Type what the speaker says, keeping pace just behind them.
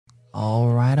All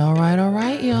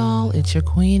right, y'all. It's your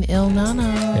queen, Il Nana.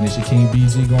 And it's your King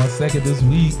BG going second this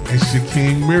week. It's your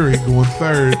King Miri going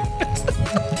third.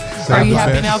 Are you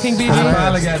happy now, King BG? I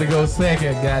finally got to go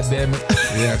second, God damn it.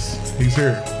 Yes, he's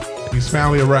here. He's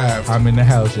finally arrived. I'm in the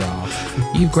house, y'all.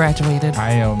 You've graduated.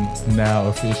 I am now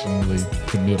officially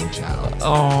the middle child.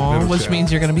 Oh, Middle which child.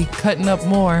 means you're going to be cutting up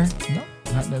more. No,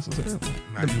 not necessarily.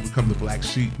 Now you become the black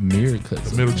sheep. Mary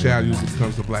cuts. The middle child usually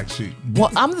becomes the black sheep.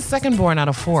 Well, I'm the second born out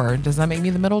of 4. Does that make me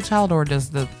the middle child, or does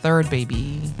the third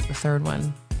baby, the third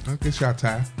one? I guess y'all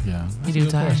tie. Yeah. You that's a do good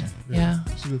tie. question. Yeah.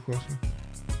 That's a good question.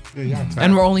 Yeah, y'all tie.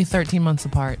 And we're only 13 months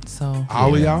apart, so.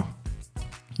 all of Yeah. y'all?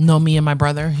 No, me and my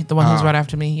brother, the one who's Ah. right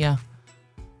after me. Yeah.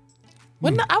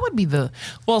 Wouldn't I would be the.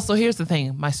 Well, so here's the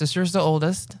thing. My sister's the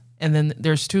oldest, and then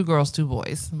there's 2 girls, 2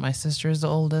 boys. My sister is the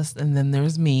oldest, and then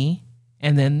there's me,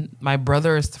 and then my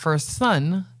brother is the first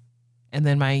son, and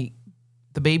then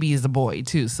the baby is a boy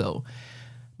too. So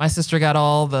my sister got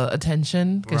all the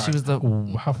attention because she Right. was the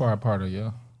Ooh, how far apart are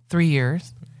y'all? 3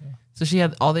 years. So she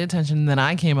had all the attention, and then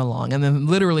I came along, and then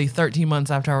literally 13 months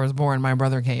after I was born, my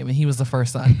brother came, and he was the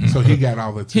first son. So he got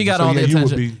all the attention. He got so all the you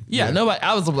attention. would be, Nobody.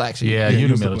 I was a black sheep. Yeah, Yeah, you you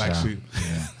the was the middle black child. sheep.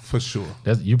 Yeah. for sure.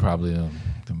 You probably the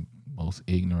most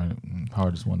ignorant,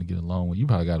 hardest one to get along with. You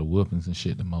probably got the whoopings and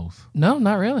shit the most. No,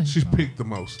 not really. She's picked the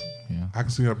most. Yeah. I can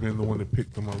see her being the one that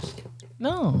picked the most.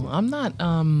 No, I'm not.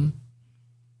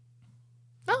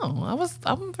 No,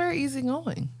 I'm very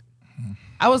easygoing.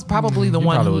 I was probably the You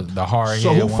one probably who, was the hard So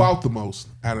head who one. fought the most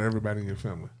out of everybody in your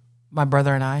family? my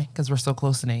brother and I, because we're so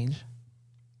close in age.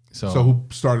 So, So who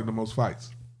started the most fights?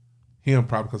 Him,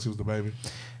 probably because he was the baby.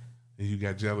 And you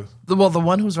got jealous. The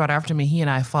one who's right after me, he and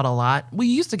I fought a lot. We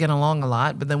used to get along a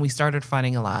lot, but then we started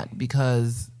fighting a lot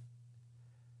because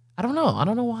I don't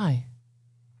know why.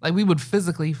 Like we would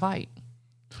physically fight.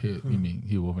 you mean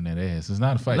he whooping that ass? It's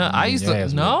not a fight. No, You I getting used your to.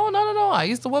 ass No. I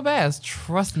used to whip ass.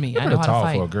 Trust me, whooped. I You're know pretty how tall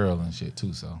to for a fight. girl and shit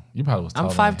too. So you probably was I'm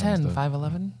taller than 5'10", him and stuff.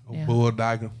 5'11". Yeah.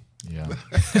 Bulldogger. Yeah,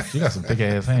 you got some thick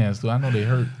ass hands too. I know they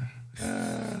hurt.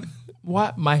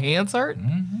 What? My hands hurt?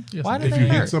 Yes, Why some- did If they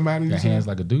you hurt? hit somebody, you Got say, hands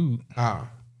like a dude.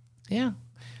 Yeah,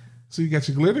 So you got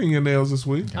your glitter in your nails this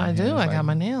week. I do. hands I like- got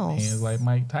my nails. Hands like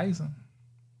Mike Tyson.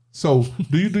 So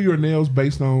do you do your nails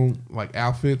based on like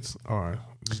outfits or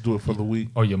just do it for the week?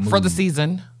 Or your mood. For the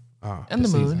season and the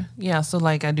the mood. season. Yeah, so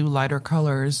like I do lighter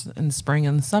colors in spring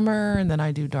and summer, and then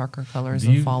I do darker colors Do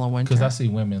in you- fall and winter. Because I see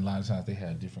women a lot of times they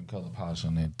have different color polish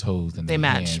on their toes and They their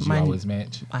match. hands. You Mine- always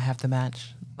match. I have to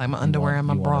match, like my underwear and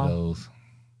my You one bra. of those.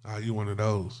 You one of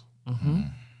those.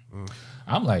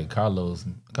 I'm like Carlos.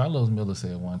 Carlos Miller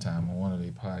said one time on one of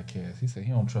their podcasts. He said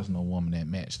he don't trust no woman that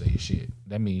match their shit.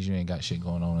 That means you ain't got shit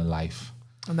going on in life.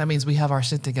 And that means we have our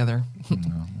shit together.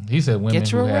 He said women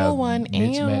Get you who a real have one,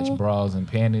 mismatched ew. bras and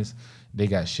panties, they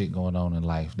got shit going on in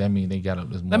life. That means they got up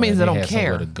this morning. means they don't had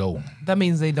care. somewhere to go. That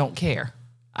means they don't care.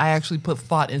 I actually put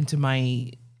thought into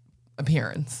my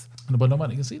appearance. But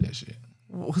nobody can see that shit.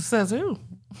 Who says who?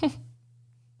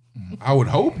 I would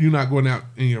hope you're not going out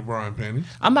in your bra and panties.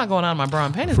 I'm not going out in my bra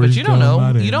and panties, Freak but you don't know.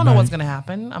 out at You don't know what's night. gonna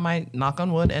happen. I might, knock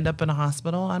on wood, end up in a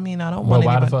hospital. I mean, I don't But want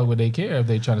why the anybody. fuck would they care if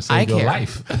they trying to I save your care.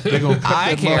 life? They're gonna cut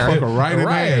I that care. motherfucker right in half.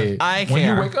 Right. I When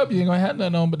care. you wake up, you ain't gonna have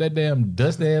nothing on but that damn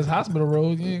dust ass hospital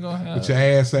robe. You ain't gonna have. Put your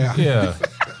ass out. Yeah,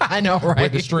 I know, right?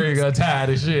 with the string untied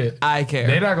and shit. I They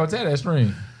care not gonna tie that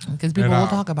string. because people And, will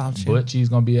talk about you. But she's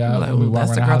gonna be out. Like, Gonna be "Ooh, that's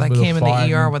walking the around girl that hospital came in the farting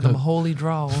ER with them 'cause- holy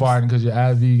draws. farting because your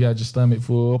IV got your stomach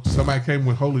full. Somebody came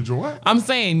with holy joy. I'm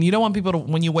saying you don't want people to,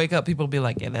 when you wake up, people be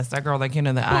like, "Yeah, that's that girl that came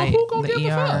in the who gonna give a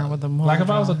ER fuck? with them." holy Like if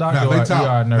I was a draws." doctor Now or they an talk.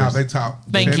 ER Now nurse. they talk.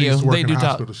 Thank Jenny you. used to work They in do the talk.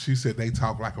 hospital. She said they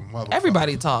talk like a mother.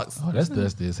 Everybody talks. Oh, that's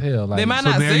dusty as hell. Like, They might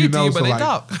So not now say you it to know, you, but so they like,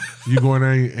 talk. You go in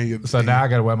there and you. So now I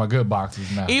gotta wear my good boxes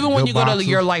now. Even when Good you go to boxes.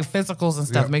 your like physicals and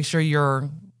stuff, Yeah. make sure you're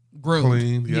groomed.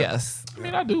 Clean, yeah. Yes. I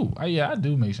mean, I do. I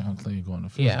do make sure I'm clean going to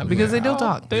physical. Yeah, because they do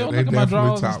talk. They don't they look at my definitely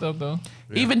drawers and talk. stuff though.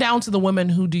 Even down to the women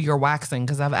who do your waxing,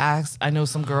 because I've asked, I know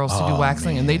some girls to do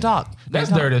waxing and they talk. That's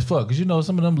They talk. dirty as fuck. Cause you know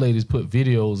some of them ladies put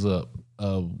videos up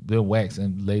of them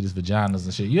waxing ladies' vaginas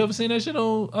and shit. You ever seen that shit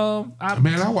on?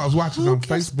 Man, I was watching Who on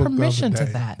gives Facebook permission the other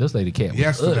to day. that? This lady cat was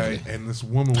Yesterday, ugly. and this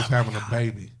woman was having a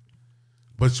baby,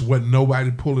 but she wasn't nobody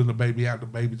pulling the baby out. The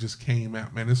baby just came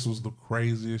out. Man, this was the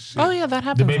craziest shit. Oh yeah, that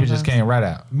happens. The baby just sometimes. came right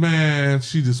out. Man,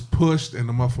 she just pushed, and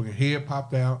the motherfucking head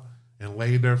popped out and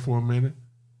laid there for a minute.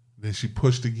 Then she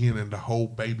pushed again, and the whole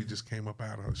baby just came up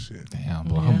out of her shit. Damn,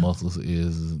 boy, her muscles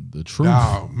is the truth.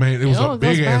 Oh man, it was Yo, a it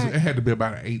goes big ass. back. It had to be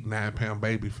about an 8-9 pound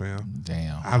baby, fam.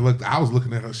 Damn. I was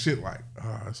looking at her shit like,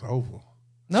 oh, it's over.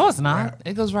 No, it's not. Crap.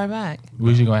 It goes right back.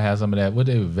 We should gonna have some of that. What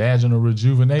they vaginal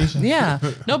rejuvenation? Yeah.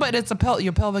 No, but it's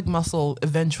your pelvic muscle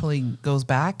eventually goes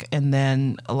back, and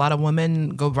then a lot of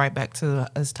women go right back to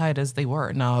as tight as they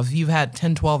were. Now, if you've had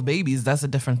 10, 12 babies, that's a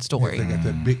different story. They got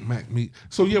that Big Mac meat.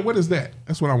 So yeah, what is that?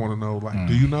 That's what I want to know. Like,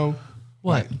 do you know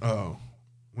What? Like,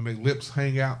 when their lips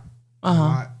hang out? A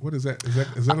lot? What is that?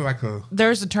 Is that like a?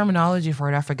 There's a terminology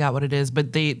for it. I forgot what it is,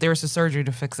 but there's a surgery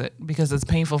to fix it because it's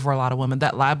painful for a lot of women.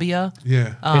 That labia.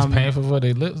 Yeah. It's painful for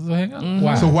their lips to hang out.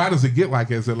 Why? So why does it get like?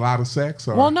 Is it a lot of sex?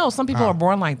 Or? Well, no, some people are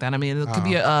born like that. I mean, it could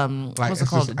be a like, what's it it's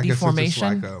called? just- I guess it's just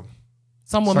Deformation. like a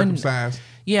Some women, circumcised.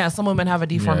 yeah, some women have a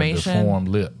deformation. deformed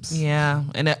lips. Yeah,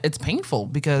 and it's painful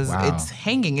because Wow. it's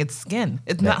hanging. It's skin.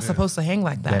 It's not supposed to hang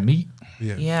like That that. meat.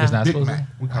 Yeah. Yeah. It's not Big supposed Mac. to.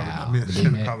 We call Wow, it. the We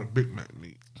Big Mac. call it Big Mac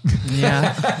meat.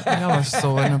 Yeah, y'all are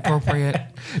so inappropriate.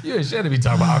 You shouldn't be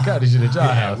talking about all kinds of shit at your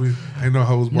house. We ain't no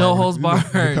hoes barred. No holds You know, when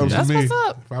it barred. comes to That's me, what's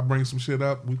up. If I bring some shit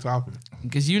up, we talking.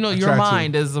 Because you know I your try to.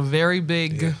 mind is a very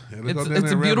big. Yeah, let's go down It's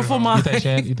that a beautiful rabbit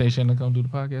hole. mind. You think Shannon come do the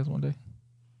podcast one day?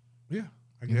 Yeah,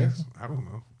 I guess. I don't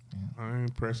know. I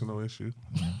ain't pressing no issue.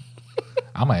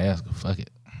 I might ask her. Fuck it.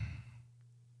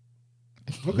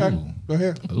 Okay, Ooh. go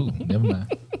ahead. Ooh, never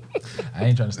mind. I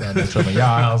ain't trying to stand in trouble in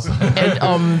y'all house. And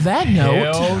on that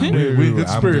note, Hell We no, good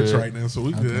I'm spirits good. right now, so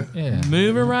we good. Yeah.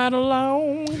 moving right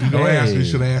along. You know, ask me. Hey.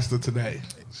 Should have asked her today.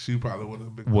 She probably would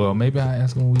have been. Well, maybe I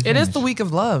ask her when we It is the finish. week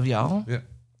of love, y'all. Yeah,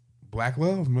 Black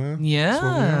love, man. That's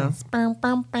what we are. Yes. Bow,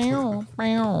 bow, bow,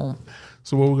 bow.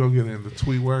 So what we gonna get in the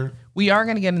tweet word? We are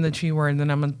going to get in the tree word, and then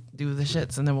I'm going to do the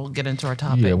shits, and then we'll get into our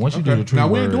topic. Yeah, once you do the tree Now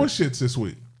we word. ain't doing shits this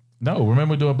week. No,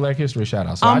 remember we're doing Black History shout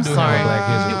out. So I'm I do sorry. have a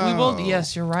Black History. We will.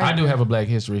 Yes, you're right. I do have a Black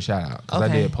History shout out because I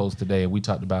Okay. did post today and we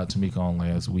talked about Tamika on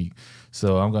last week.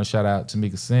 So I'm going to shout out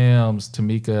Tamika Sims.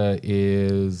 Tamika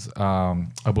is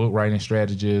a book writing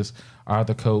strategist,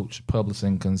 author, coach,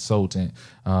 publishing consultant.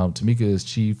 Tamika is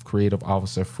chief creative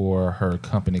officer for her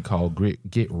company called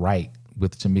Get Right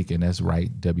with Tamika, and that's right,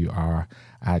 WRITE.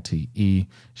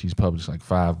 She's published like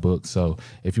 5 books. So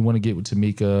if you want to get with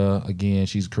Tamika, again,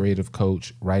 she's a creative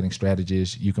coach, writing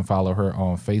strategist. You can follow her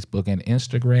on Facebook and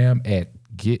Instagram at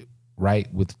Get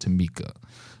Right with Tamika.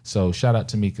 So shout out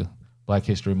Tamika, Black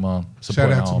History Month, Shout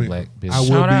supporting out to all me. black I business.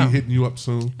 will Shout be out. hitting you up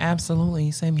soon. Absolutely.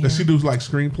 Same here. Does she do like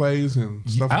screenplays and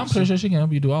stuff? I'm pretty sure she can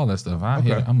help you do all that stuff.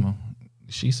 Okay.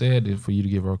 She said for you to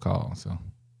give her a call. So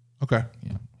Okay,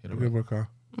 yeah, hit her I'll up. give her a call.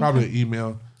 Probably an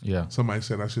email. Yeah, Somebody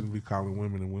said I shouldn't be calling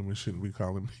women and women shouldn't be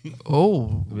calling me.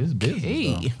 Oh, it's business.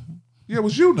 hey. though. Yeah, it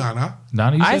was you, Nana.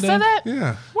 Nana, you I said that?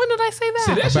 Yeah, When did I say that?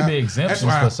 See, there should About- be exemptions that's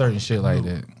why- for certain shit like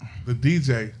that. the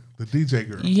DJ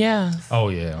girl. Yes. Oh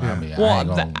yeah, I mean, Well,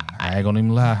 I ain't gonna even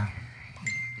lie.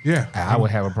 Yeah, I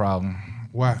would have a problem.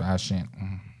 Why? If I shan't.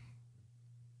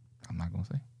 I'm not gonna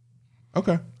say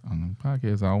Okay. on the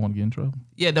podcast. I don't want to get in trouble.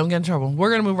 Yeah, don't get in trouble. We're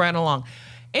going to move right along.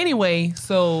 Anyway,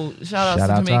 so shout out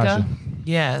to Tamika. Tasha.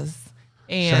 Yes.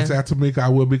 And Shouts out to Tamika. I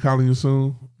will be calling you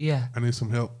soon. yeah. I need some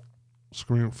help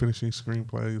finishing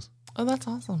screenplays. Oh, that's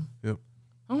awesome. Yep.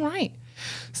 All right.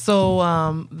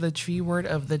 So the tree word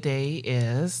of the day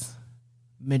is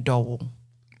midowel.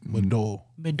 Madol.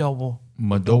 Midowel.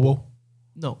 Madowo.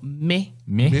 No, me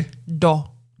Me. do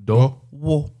Do.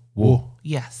 wo. Wo.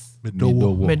 Yes. Madol.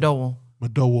 Wo. Midowel.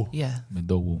 Madol. Yeah.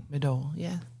 Madowo. Midowel.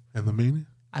 Yeah. And the meaning?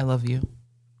 I love you.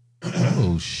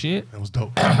 Oh shit. That was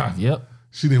dope. Yep.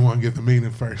 She didn't want to get the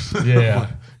meaning first.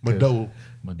 Yeah. Madol.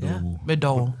 Yeah. Madowo.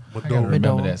 Midowel. I gotta Madol. remember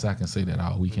Madowo. that so I can say that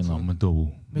all weekend long.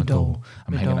 Madowo. Madowo.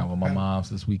 I'm hanging Madowo. out with my moms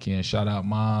this weekend. Shout out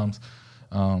moms.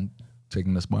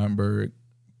 Taking the Spartanburg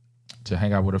to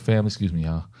hang out with her family. Excuse me,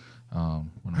 y'all. One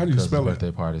of my How do you cousin's spell it?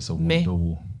 birthday party. So Me.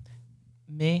 Madowo.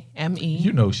 Me. M-E.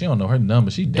 You know she don't know her number.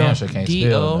 She damn sure can't spell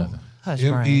D-O. nothing. Hush,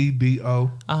 Brian.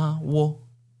 MEDO. Wo.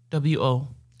 W-O.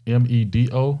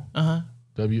 MEDO. Uh-huh.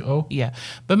 WO. Yeah.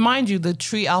 But mind you, the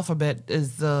tree alphabet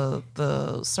is the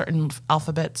certain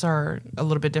alphabets are a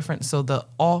little bit different. So the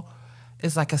O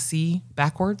is like a C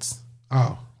backwards.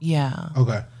 Oh, Yeah.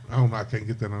 okay. I don't know. I can't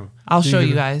get that on. I'll Can show get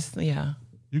you it? guys. Yeah.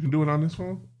 You can do it on this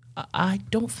phone? I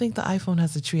don't think the iPhone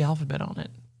has a tree alphabet on it.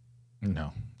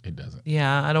 No, it doesn't.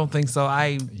 Yeah, I don't think so.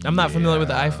 I'm not familiar with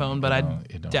the Yeah, iPhone, but I no,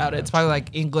 it don't doubt it. have It's probably like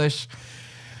English,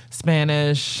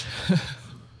 Spanish,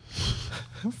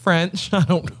 French. I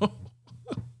don't know.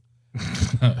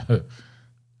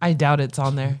 I doubt it's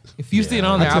on there. If you see it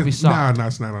on there, I'll be shocked. No,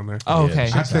 it's not on there. Oh, Yeah, okay.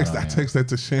 she- I It's not text on there. that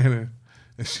to Shannon,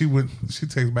 and she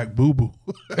takes back boo boo.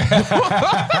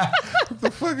 What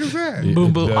the fuck is that?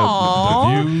 Boom, boom. The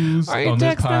Aw. views Are you on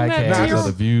this texting that podcast to are your-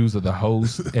 the views of the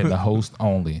host and the host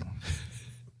only.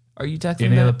 Are you texting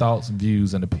Any other that? thoughts,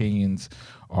 views, and opinions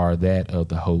are that of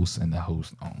the host and the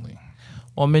host only.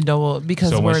 Well, mid-double because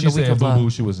So we're when in she the week said of boo boo,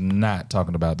 love. she was not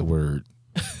talking about the word.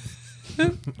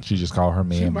 She just called her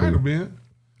She man might have boo. been.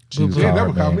 She just She ain't called never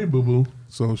her called man. me boo boo.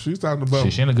 So she's talking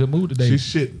about. She in a good mood today. She's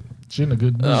shit. She in a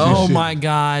good mood. Oh shit. my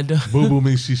God. Boo boo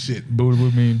means she shit. Boo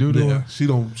boo mean doo doo. Yeah, she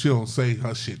don't say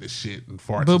her shit is shit and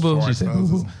farts. Boo is boo. farts. She said Hers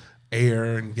boo is boo.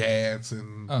 air and gas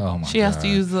and Oh my She has God. to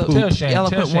use the Tell Shannon,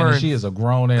 eloquent Shannon words. she is a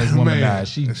grown ass woman Man, now.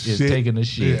 She shit. is taking the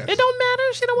shit. Yeah. It don't matter.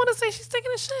 She don't want to say she's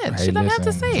taking a shit. Hey, She doesn't have to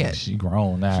listen, say it. She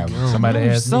grown now. grown. Somebody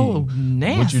You're asked so me, "What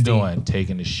nasty. you doing?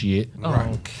 Taking the shit?" right.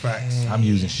 Okay. Facts. I'm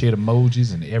using shit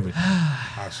emojis and everything.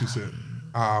 She said,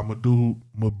 Madu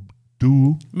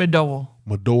Mid-double.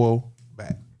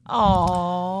 back.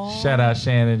 Oh, Shout out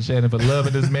Shannon for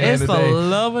loving this man it's today. a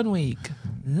loving week.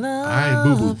 I ain't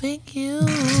boo-boo. Loving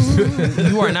you.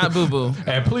 You are not boo boo.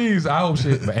 And please, I hope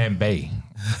shit. And Bay.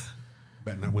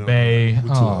 Back now, we don't- Bay. we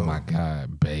too Oh old. my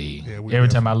God, Bay. Yeah, we Every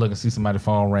def- time I look and see somebody's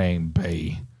phone ring,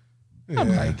 Bay. I'm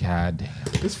Yeah. like, God damn.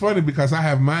 It's funny because I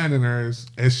have mine in hers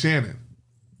as Shannon.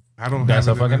 I don't That's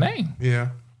have her it in fucking her- name. Yeah.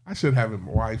 I should have it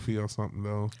wifey or something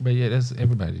though. But yeah, that's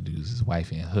everybody does is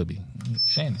wifey and hubby.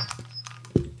 Shannon.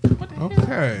 What the hell?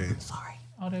 Okay. Sorry.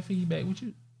 All that feedback with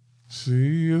you.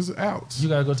 She is out. You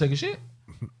gotta go take a shit.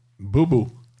 Boo boo.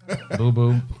 Boo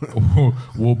boo.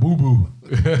 Well, boo boo.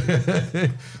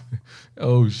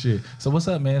 Oh shit. So what's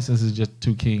up, man? Since it's just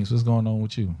two kings, what's going on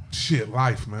with you? Shit,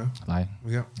 life, man. Like,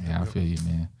 Yep. yeah, I feel you,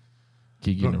 man.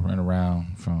 Keep getting to run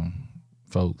around from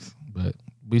folks, but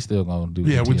we still gonna do.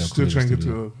 Yeah, we're ATL still Creative trying to get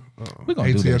Studio. to We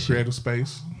gonna do that ATL shit. Creative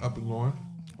Space up and going.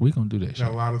 We gonna do that shit.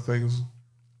 Got a lot of things.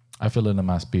 I feel it in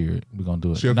my spirit. We gonna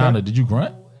do it. She okay? Nana, did you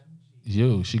grunt?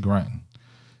 Yo, she grunting.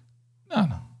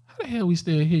 Nana, how the hell we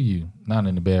still hear you? Nana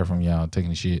in the bathroom, y'all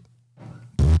taking a shit.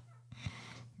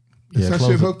 Is that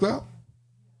close shit it. hooked up?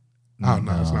 Oh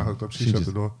no, it's not hooked up. She shut just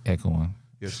the door. Echoing.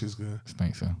 Yeah, she's good. I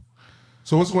think so.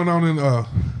 So what's going on in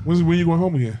when you going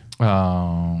home again?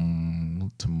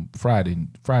 To Friday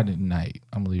night.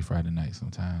 I'm gonna leave Friday night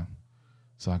sometime,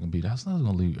 so I can be. I was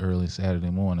gonna leave early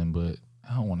Saturday morning, but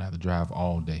I don't want to have to drive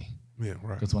all day. Yeah,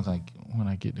 right. Because when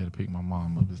I get there to pick my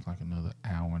mom up, it's like another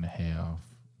hour and a half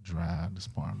drive to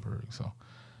Spartanburg. So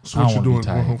So I what don't you wanna be doing? Going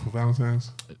tired. home for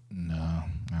Valentine's? no,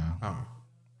 Oh.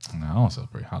 I don't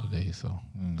celebrate holidays, so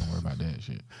I ain't gonna worry about that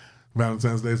shit.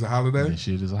 Valentine's Day is a holiday? That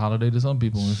shit is a holiday to some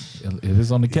people. If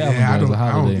it's on the calendar, Yeah, I it's a don't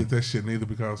holiday. get that shit neither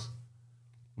because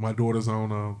my daughter's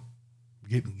on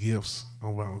getting gifts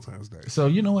on Valentine's Day. So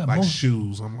you know what? Like most,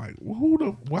 shoes. I'm like,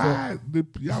 why did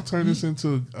y'all turn this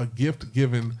into a gift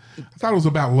giving? I thought it was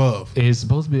about love. it's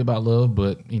supposed to be about love,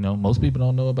 but most people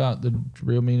don't know about the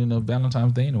real meaning of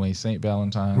Valentine's Day anyway. Saint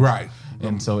Valentine, Right.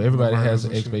 And so everybody has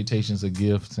and shit. expectations of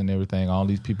gifts and everything. All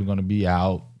these people going to be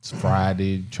out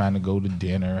Friday trying to go to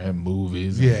dinner and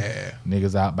movies. and Yeah.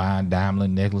 niggas out buying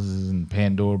diamond necklaces and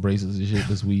Pandora bracelets and shit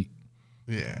this week.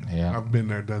 Yeah. Yeah. I've been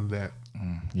there, done that.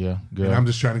 Yeah, And girl. I'm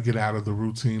just trying to get out of the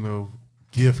routine of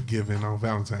gift giving on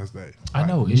Valentine's Day. I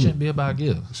know it shouldn't be about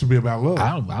gifts. It should be about love.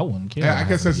 I wouldn't care. Yeah, I about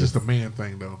guess that's having just a man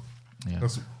thing, though. gifts. Yeah.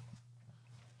 That's,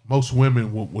 most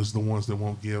women was the ones that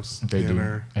want gifts, They do.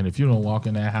 dinner. And if you don't walk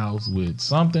in that house with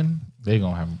something, they're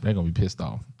gonna be pissed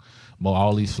off. But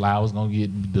all these flowers gonna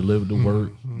get delivered to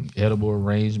work, edible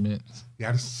arrangements. Yeah,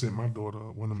 I just sent my daughter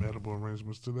one of them edible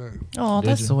arrangements today. Oh, Did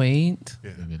that's you? sweet.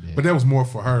 Yeah, Look at that. but that was more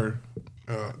for her.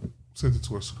 Sent it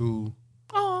to her school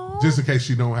Oh, just in case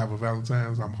she don't have a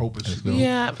Valentine's. I'm hoping she don't.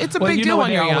 yeah. It's a Well, big you know deal what when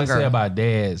they you're always say younger. about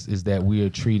dads is that we're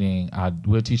teaching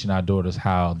our daughters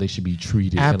how they should be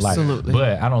treated in life. Absolutely.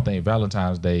 But I don't think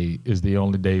Valentine's Day is the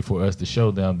only day for us to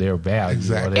show them their value.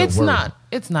 Exactly. Or their It's worth. not.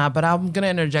 It's not. But I'm gonna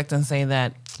interject and say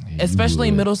that, you especially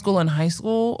in would. middle school and high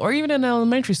school, or even in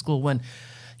elementary school, when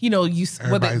whether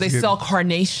Everybody's they getting- sell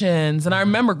carnations, and I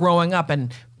remember growing up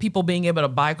and people being able to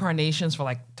buy carnations for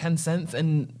like 10 cents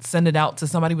and send it out to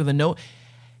somebody with a note.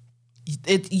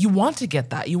 You want to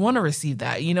get that. You want to receive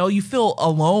that. You feel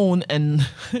alone and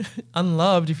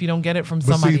unloved if you don't get it from But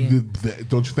somebody. see,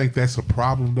 don't you think that's a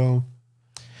problem though?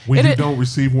 When It you is- don't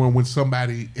receive one, when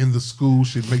somebody in the school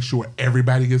should make sure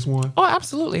everybody gets one. Oh,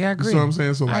 absolutely. I You agree. see what I'm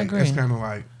saying? So I like, agree. that's kind of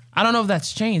like, I don't know if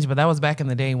that's changed, but that was back in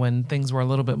the day when things were a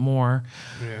little bit more.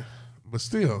 yeah. But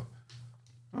still,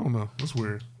 I don't know. That's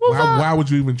weird. Well, Why would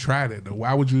you even try that though?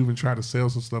 Why would you even try to sell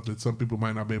some stuff that some people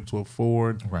might not be able to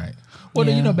afford? Right. Well,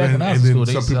 Yeah. back when I was And in then school,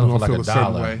 they some used to people sell them for gonna like feel a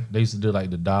certain $1. way. They used to do like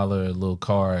the $1 little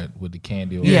card with the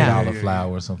candy or Yeah. $1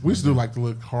 flower or something. We used to do like the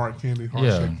little hard candy, hard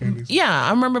Yeah. shaped candies. Yeah, I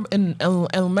remember in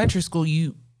elementary school,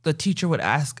 the teacher would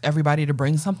ask everybody to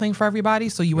bring something for everybody,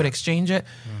 so you would exchange it.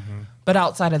 But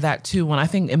outside of that too, when I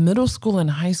think in middle school and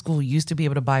high school, you used to be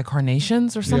able to buy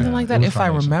carnations or something Yeah, like it that. was If I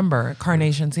carnation. remember,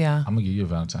 carnations, yeah. I'm gonna give you a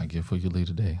Valentine gift for you leave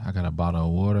today. I got a bottle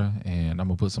of water, and I'm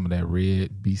gonna put some of that red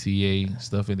BCA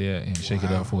stuff in there and shake it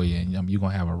up for you, and you're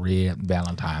gonna have a red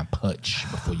Valentine punch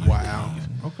before you Wow.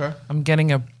 leave. Okay. I'm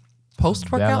getting a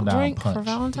post-workout Valentine drink for punch.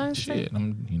 Valentine's Day. Shit,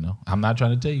 I'm not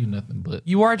trying to tell you nothing, but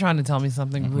You are trying to tell me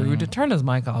something rude. Turn his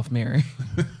mic off, Mary.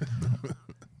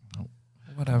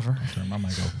 Whatever. turn my mic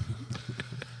off.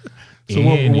 So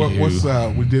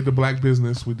what's we did the black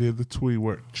business. We did the tree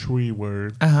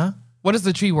word. Uh-huh. What is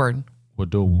the tree word?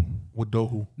 Wadowu.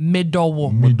 Wadohu.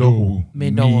 Midowo. Midowu.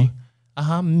 Midowo.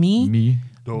 Uh-huh. Me.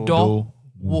 Do. Do.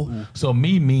 So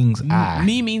me means I.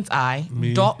 Me means I.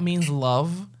 Me. Do means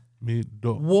love.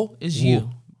 Mido. Wo is you.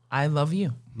 I love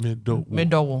you. Mido.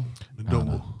 Midowo.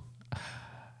 Mido.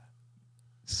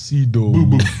 Sido.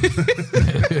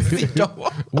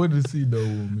 Sidowo. What does Sido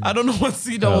mean? I don't know what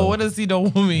Sidowo. What does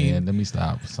Sidowo mean? Man, let me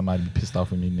stop. Somebody be pissed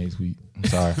off at me next week. I'm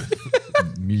sorry.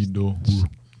 Mido.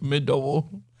 Midowo.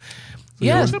 So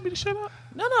Yeah. you want me to shut up?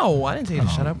 No, I didn't tell you to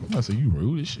shut up. I said you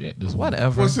rude as shit. This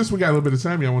Whatever. Well, since we got a little bit of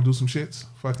time, y'all want to do some shits?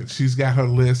 Fuck it. She's got her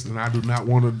list, and I do not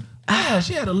want to. Yeah,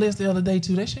 she had a list the other day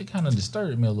too. That shit kind of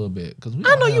disturbed me a little bit because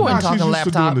I know you weren't She's talking used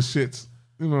to doing laptop. the shits.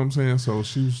 You know what I'm saying? So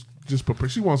she was just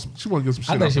prepared. She wants to get some shit.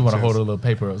 I think off she her want to chest. hold her little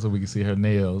paper up so we can see her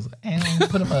nails and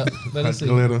put them up. Let Her us see.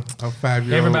 glitter. Her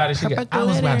 5-year-old. Everybody, she got. I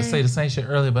was about to glitter. say the same shit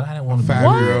earlier, but I didn't want to.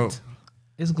 5-year-old.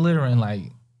 It's glittering like.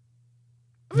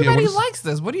 Everybody what is- likes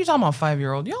this. What are you talking about,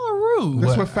 5-year-old? Y'all are rude.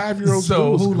 That's what 5-year-olds So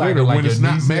do. Is who like glitter it? Like when it's your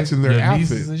not nieces- matching their your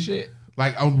nieces outfit. and shit.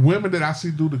 Like women that I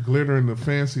see do the glitter and the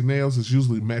fancy nails is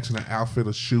usually matching an outfit,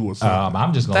 a shoe, or something.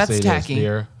 I'm just gonna That's say tacky. this: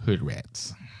 they're hood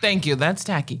rats. Thank you. That's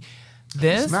tacky.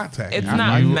 This It's not tacky. It's I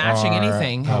not like it. matching You are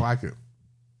anything. I like it.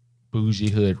 Bougie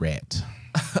hood rat.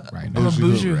 Right now. I'm a bougie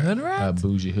bougie hood hood A rat.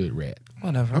 bougie hood rat.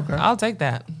 Whatever. Okay. I'll take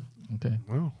that. Okay.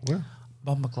 Well.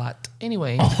 Bumbleclot.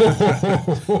 Anyway.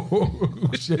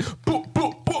 Shit. Boop,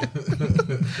 boop,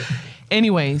 boop.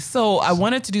 Anyway, so I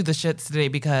wanted to do the shits today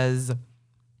because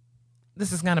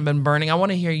this has kind of been burning. I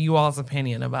want to hear you all's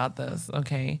opinion about this,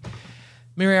 okay?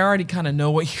 Mary, I already kind of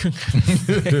know what you're going to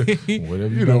say. Whatever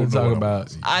You you don't want to know talk what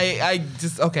about, I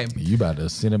just, okay. you about to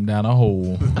send him down a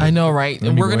hole. I know, right? Let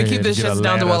And me we're go going to ahead keep this and get shits a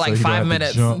down to ladder what, so like he don't 5 have to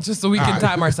minutes, jump. just so we can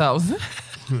time ourselves.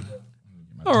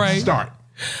 All right. Start.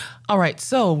 All right.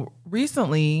 So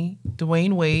recently,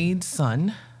 Dwayne Wade's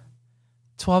son,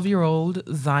 12-year-old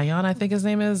Zion, I think his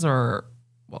name is, or,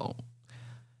 well,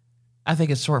 I think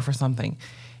it's short for something.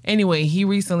 Anyway, he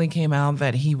recently came out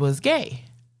that he was gay.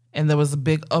 And there was a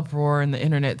big uproar in the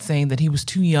internet saying that he was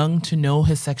too young to know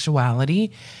his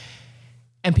sexuality.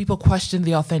 And people questioned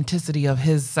the authenticity of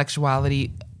his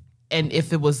sexuality and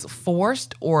if it was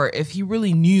forced or if he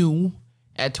really knew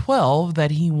at 12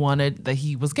 that he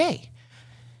was gay.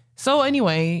 So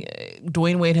anyway,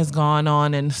 Dwayne Wade has gone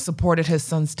on and supported his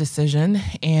son's decision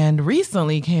and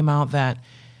recently came out that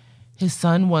his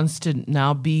son wants to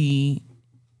now be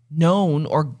known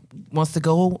or wants to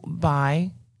go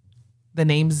by the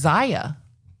name Zaya,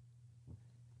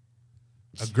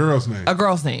 A girl's name. a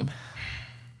girl's name.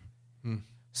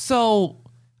 So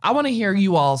I want to hear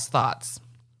you all's thoughts.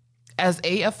 As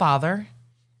a father,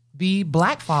 B,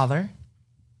 black father.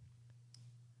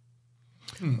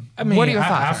 I mean, What are your I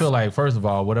thoughts? feel like, first of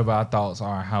all, whatever our thoughts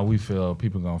are, how we feel,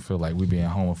 people are going to feel like we're being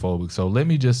homophobic. So let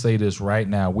me just say this right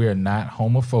now. We're not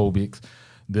homophobic.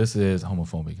 This is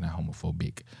homophobic, not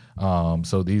homophobic.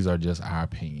 So these are just our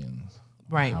opinions.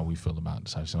 Right. How we feel about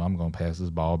this. So I'm going to pass this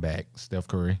ball back. Steph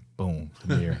Curry, boom, to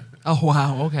Mary. Oh,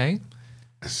 wow. Okay.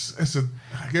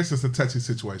 I guess it's a touchy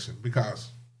situation because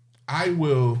I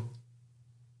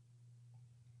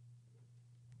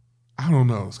don't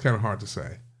know. It's kind of hard to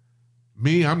say.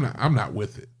 Me, I'm not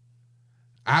with it.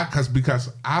 Because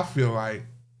I feel like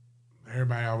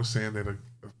everybody always saying that a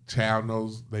child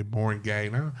knows they born gay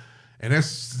now, and that's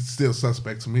still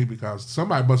suspect to me because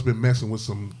somebody must have been messing with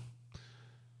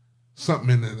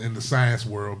something in the science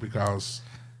world because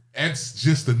it's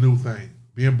just a new thing.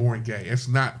 Being born gay, it's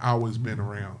not always been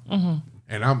around. Mm-hmm.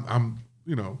 And I'm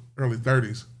early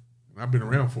 30s, and I've been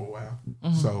around for a while.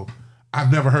 So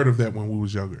I've never heard of that when we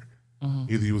was younger.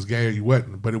 Either you was gay or you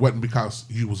wasn't, but it wasn't because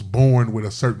you was born with a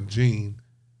certain gene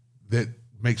that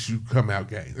makes you come out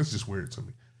gay. That's just weird to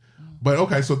me. But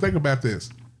okay, so think about this.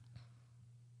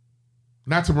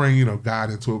 Not to bring,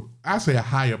 God into it. I say a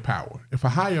higher power. If a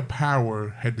higher power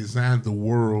had designed the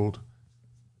world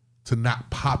to not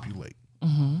populate,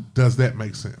 does that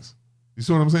make sense? You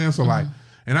see what I'm saying? So like,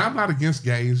 and I'm not against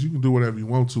gays. You can do whatever you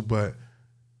want to, but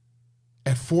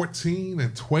at 14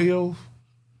 and 12,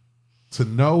 to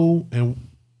know, and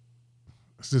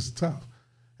it's just tough.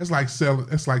 It's like selling.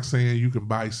 It's like saying you can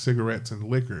buy cigarettes and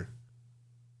liquor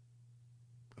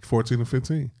at 14 or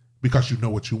 15 because you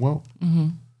know what you want. Mm-hmm.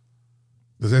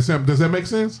 Does that make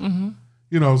sense? Mm-hmm.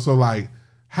 You know, so like,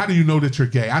 how do you know that you're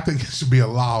gay? I think it should be a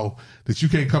law that you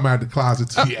can't come out of the closet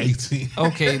till you're 18.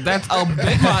 Okay, that's a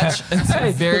bit much. It's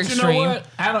very but you extreme. know what?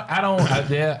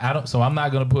 I don't. So I'm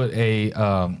not gonna put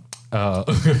an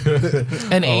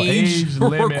age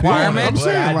limit requirement. on it, but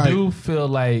saying, I do feel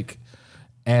like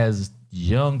as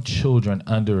young children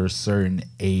under a certain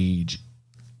age,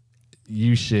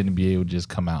 you shouldn't be able to just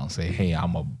come out and say, "Hey,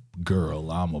 I'm a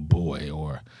girl, I'm a boy,"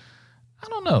 or I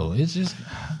don't know. It's just,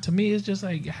 to me, it's just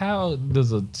like, how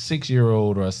does a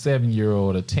 6-year-old or a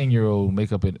 7-year-old, a 10-year-old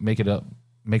make up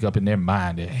in their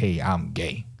mind that, hey, I'm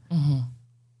gay, or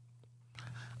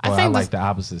I like the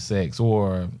opposite sex,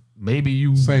 or maybe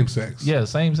you Same sex. Yeah,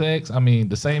 same sex. I mean,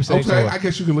 the same sex. Okay, or- I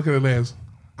guess you can look at it as,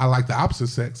 I like the opposite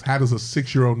sex. How does a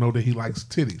 6-year-old know that he likes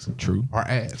titties? True. Or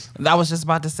ass? I was just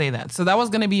about to say that. So that was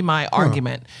going to be my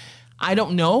argument. I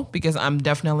don't know because I'm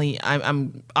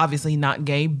obviously not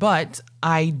gay, but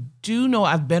I do know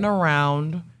I've been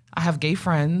around. I have gay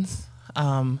friends,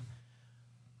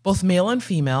 both male and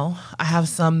female. I have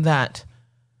some that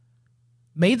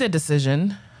made the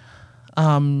decision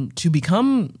to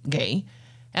become gay,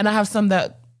 and I have some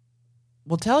that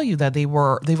will tell you that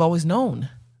they've always known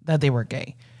that they were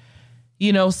gay.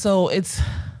 You know, so it's,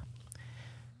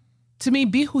 to me,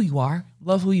 be who you are,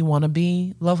 love who you want to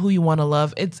be, love who you want to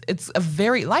love.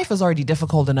 Life is already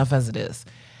difficult enough as it is.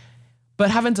 But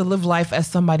having to live life as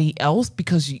somebody else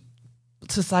because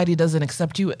society doesn't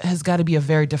accept you has got to be a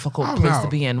very difficult place to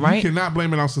be in, right? You cannot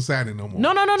blame it on society no more.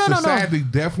 No. Society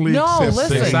definitely No, accepts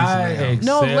listen. things Society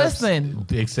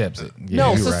now. accepts it. Yeah, No,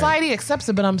 you're society right. accepts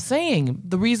it, but I'm saying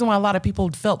the reason why a lot of people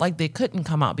felt like they couldn't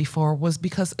come out before was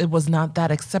because it was not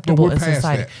that acceptable we're in past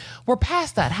society. that. We're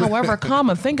past that. However,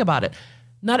 think about it.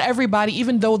 Not everybody,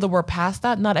 even though we're past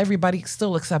that, not everybody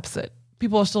still accepts it.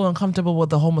 People are still uncomfortable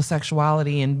with the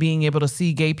homosexuality and being able to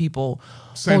see gay people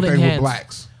Same holding thing hands. with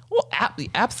blacks. Well, And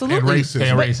absolutely.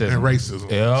 racism.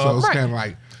 Yeah. So it's Right. kind of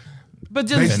like, But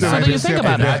they just still so have then you think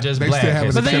about accepted it. Not just They black. still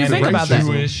haven't But then you accepted think about that.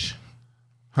 Jewish,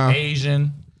 Huh?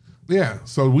 Asian. Yeah,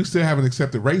 so we still haven't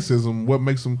accepted racism. What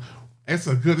makes them? It's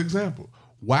a good example.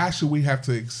 Why should we have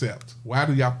to accept? Why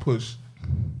do y'all push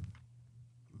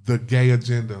the gay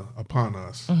agenda upon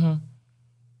us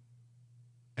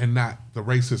and not the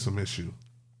racism issue?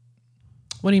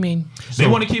 What do you mean? They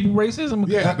want to keep racism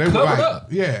Yeah, they covered like, up.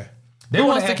 yeah, They Who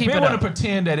want wants to keep They it want up? to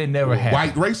pretend that it never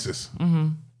happened. white racists.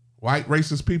 White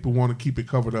racist people want to keep it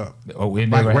covered up. Oh, it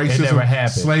Like never, it racism, never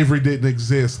happened. slavery didn't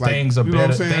exist. Like, Things are you know what I'm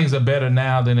better. saying? Things are better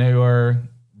now than they were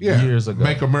years ago.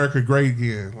 Make America great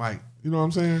again. Like, you know what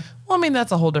I'm saying? Well, I mean,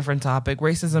 that's a whole different topic.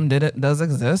 Racism does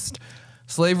exist.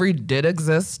 Slavery did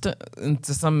exist, and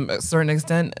to some certain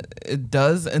extent, it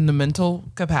does in the mental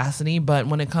capacity. But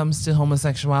when it comes to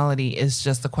homosexuality, it's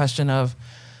just a question of,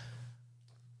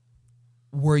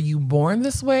 were you born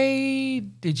this way?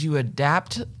 Did you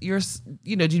adapt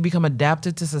did you become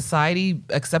adapted to society,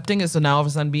 accepting it? So now all of a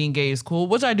sudden being gay is cool,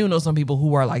 which I do know some people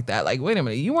who are like that. Like, wait a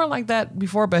minute, you weren't like that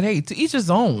before, but hey, to each his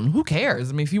own. Who cares?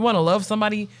 I mean, if you want to love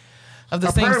somebody of the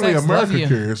Apparently, same sex, love America you.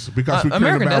 cares because we care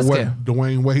America about does what care.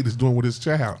 Dwayne Wade is doing with his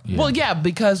child. Well, yeah,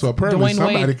 because So apparently, Dwayne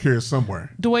somebody Wade, cares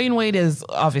somewhere. Dwayne Wade is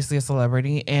obviously a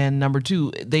celebrity, and number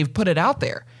two, they've put it out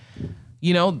there.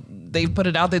 You know, they've put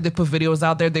it out there. They put videos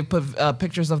out there. They put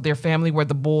pictures of their family where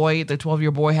the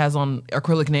 12-year boy has on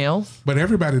acrylic nails. But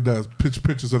everybody does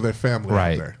pictures of their family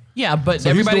Right. out there. Yeah, but So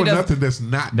everybody he's doing does. nothing that's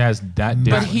not. That's not But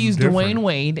different. he's different. Dwayne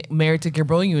Wade, married to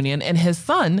Gabrielle Union, and his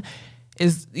son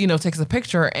is, takes a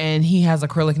picture and he has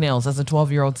acrylic nails as a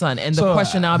 12-year-old son. And the So,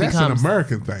 question now That's becomes, an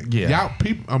American thing. Yeah. Y'all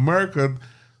people, America,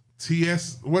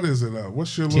 TS, what is it?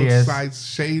 What's your little TS. site?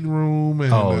 Shade Room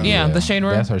and Oh Yeah, the Shane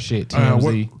Room. That's her shit.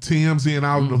 TMZ. TMZ, TMZ and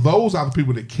all those are the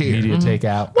people that care. media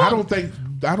takeout. I don't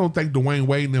think Dwayne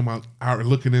Wade and them are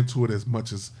looking into it as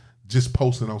much as just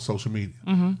posting on social media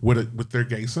with their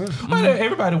gay son. But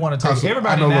everybody want to take.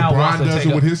 Everybody I know now wants LeBron to does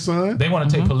take it with his son. They want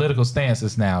to take political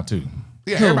stances now too.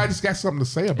 Yeah, everybody's got something to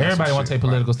say about. Everybody some want to shit, take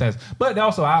political stance. But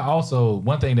also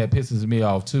one thing that pisses me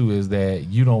off too is that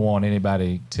you don't want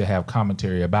anybody to have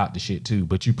commentary about the shit too,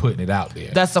 but you putting it out there.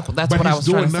 That's But what I he's was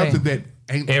trying doing to say. nothing that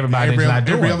ain't Everybody's not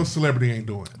every doing. other celebrity ain't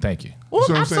doing. Thank you. Well,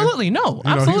 See what I'm saying? absolutely, no, You know,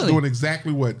 absolutely. he's doing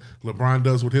exactly what LeBron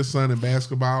does with his son in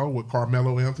basketball, what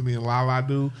Carmelo Anthony and Lala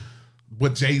do,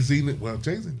 what Jay-Z,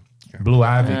 Blue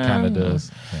Ivy kind of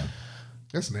does. Yeah.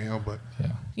 that's now, but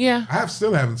Yeah,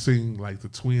 still haven't seen like the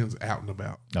twins out and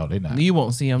about. No, they're not. you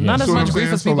won't see them. Yeah. Not as So what much I'm grief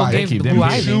saying, as so people like, gave keep the them Blue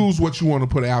in Ivy. Choose what you want to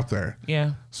put out there.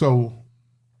 Yeah. So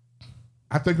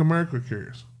I think America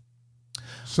cares.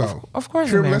 So, Of course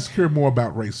it care, matters. let's care more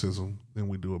about racism than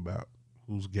we do about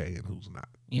who's gay and who's not.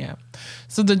 Yeah.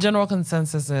 So the general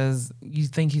consensus is you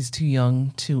think he's too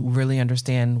young to really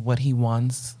understand what he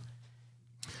wants.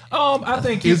 I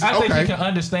think he okay. can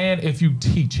understand if you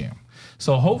teach him.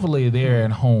 So hopefully they're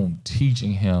at home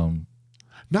teaching him.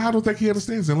 No, I don't think he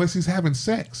understands unless he's having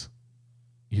sex.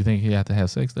 You think he have to have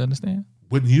sex to understand?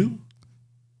 Wouldn't you?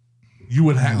 You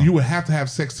would have to have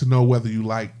sex to know whether you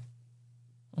like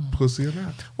pussy or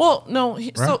not. Well, no.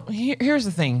 So here's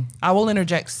the thing. I will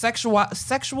interject.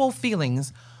 Sexual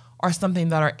feelings are something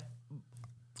that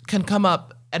can come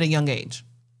up at a young age.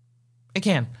 It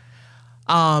can.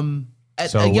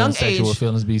 At a young sexual age.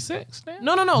 feelings be sex? Then?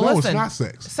 No. No, Listen, it's not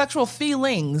sex. Sexual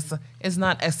feelings is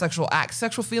not a sexual act.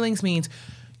 Sexual feelings means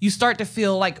you start to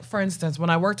feel like, for instance, when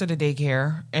I worked at a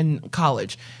daycare in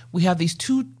college, we had these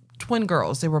two twin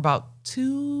girls. They were about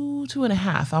two and a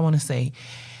half, I want to say.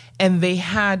 And they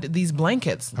had these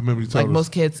blankets. I remember you told like us.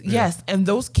 most kids. Yeah. Yes. And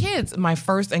those kids, my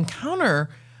first encounter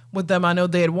with them, I know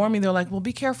they had warned me. They're like, well,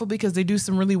 be careful because they do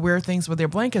some really weird things with their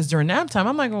blankets during nap time.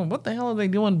 I'm like, well, what the hell are they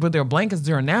doing with their blankets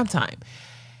during nap time?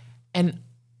 And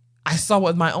I saw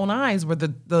with my own eyes where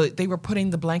they were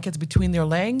putting the blankets between their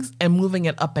legs and moving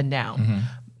it up and down. Mm-hmm.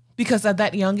 Because at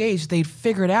that young age, they'd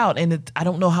figured out, and I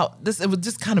don't know how, it would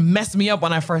just kind of mess me up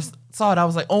when I first saw it. I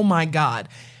was like, oh my God.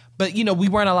 But, we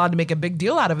weren't allowed to make a big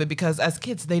deal out of it because as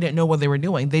kids, they didn't know what they were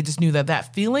doing. They just knew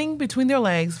that feeling between their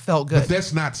legs felt good. But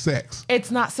that's not sex.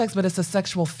 It's not sex, but it's a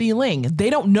sexual feeling.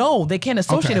 They don't know. They can't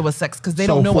associate Okay. it with sex because they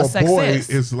don't know what sex So for a boy, is.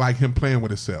 it's like him playing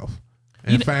with himself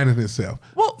and finding himself.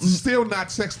 Well, still not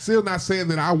sex. Still not saying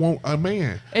that I want a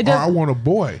man It or does- I want a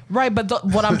boy. Right, but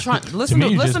what I'm trying To listen me,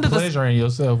 to you're listen just to this. pleasuring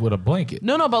yourself with a blanket.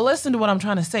 No, but listen to what I'm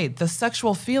trying to say. The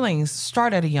sexual feelings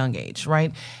start at a young age,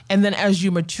 right? And then as you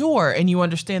mature and you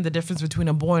understand the difference between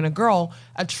a boy and a girl,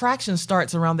 attraction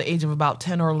starts around the age of about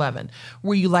 10 or 11,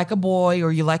 where you like a boy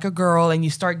or you like a girl and you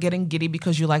start getting giddy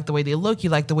because you like the way they look, you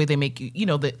like the way they make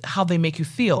you, how they make you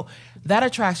feel. That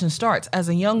attraction starts. As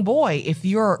a young boy, if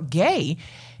you're gay,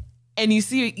 and you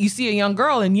see a young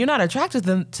girl and you're not attracted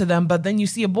to them, but then you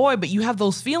see a boy, but you have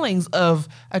those feelings of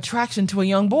attraction to a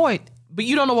young boy, but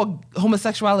you don't know what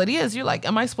homosexuality is. You're like,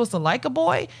 am I supposed to like a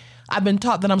boy? I've been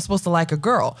taught that I'm supposed to like a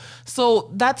girl. So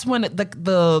that's when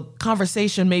the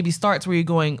conversation maybe starts where you're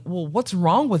going, well, what's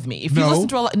wrong with me? If you listen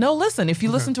to if you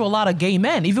listen to a lot of gay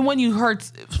men, even when you heard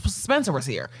Spencer was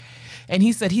here and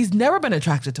he said he's never been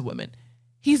attracted to women.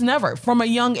 He's never, from a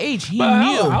young age, he knew.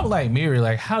 I'm like Mary.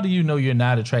 Like, how do you know you're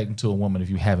not attracted to a woman if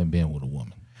you haven't been with a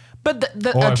woman? But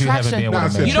the Or if you haven't attraction, been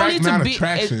with a man. you don't need to not be.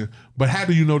 attraction, but how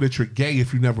do you know that you're gay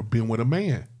if you've never been with a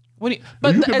man?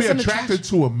 But you can be it's an attracted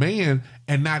to a man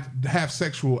and not have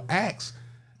sexual acts.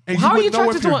 And How are you wouldn't know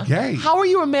attracted if to you're gay. How are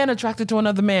you a man attracted to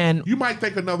another man? You might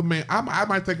think another man. I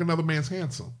might think another man's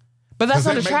handsome. But that's Does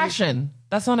not that make attraction.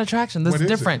 That's not attraction. That's What is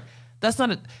different. That's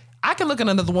not. I can look at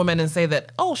another woman and say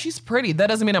that, oh, she's pretty. That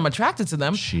doesn't mean I'm attracted to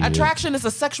them. Shit. Attraction is a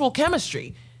sexual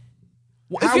chemistry.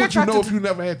 How would you know if you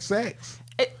never had sex?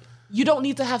 You don't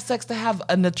need to have sex to have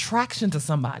an attraction to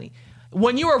somebody.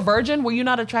 When you were a virgin, were you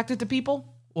not attracted to people?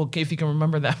 Well, okay, if you can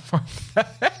remember that part.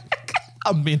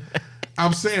 I mean,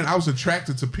 I'm saying I was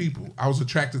attracted to people. I was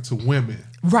attracted to women.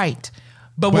 right.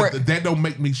 But that don't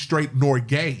make me straight nor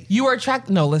gay. you were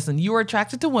attracted. No, listen. You were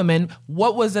attracted to women.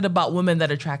 What was it about women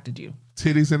that attracted you?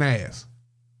 Titties and ass.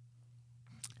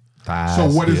 Thighs, So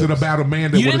what is it hips. about a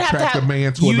man that You would didn't have attract to a have,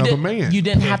 man to another man? You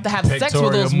didn't have to have sex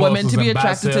with those Pectoral women to be muscles and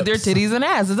attracted to their biceps. titties and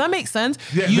ass. Does that make sense?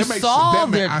 Yeah, you that makes saw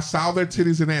sense. their. I saw their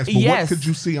titties and ass. But Yes. what could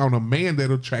you see on a man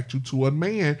that'll attract you to a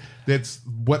man that's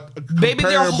Maybe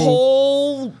their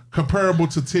whole. comparable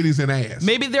to titties and ass?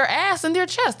 Maybe their ass and their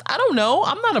chest. I don't know.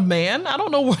 I'm not a man. I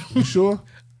don't know what. You sure?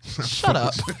 Shut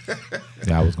up.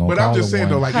 Yeah, I was gonna But call I'm just her saying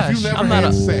one. though, like Hush, if you never I'm not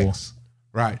had a- sex,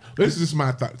 right? This is just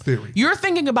my theory. You're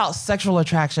thinking about sexual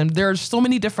attraction. There are so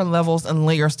many different levels and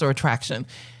layers to attraction.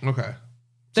 Okay.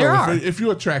 There so are. If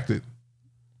you're attracted,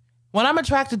 When I'm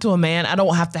attracted to a man, I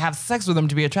don't have to have sex with them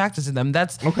to be attracted to them.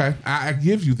 That's okay, I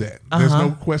give you that. There's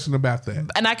no question about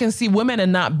that. and I can see women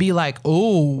and not be like,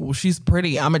 oh, she's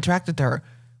pretty. I'm attracted to her.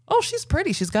 Oh, she's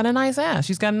pretty. She's got a nice ass.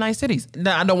 She's got nice titties.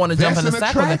 No, I don't want to jump in That's the an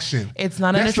sack with attraction. it. It's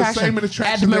not an That's the attraction. same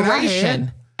attraction that I Admiration.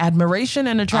 had. Admiration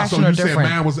and So attraction you are said different.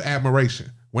 mine was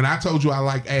admiration. When I told you I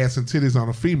like ass and titties on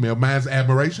a female, mine's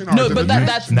admiration. Or No, is it but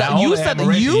attraction? you said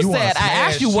admiration, you wanna I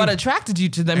asked you smash what too. attracted you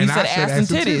to them. And you said I said ass and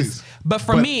titties. But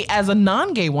for But- me, as a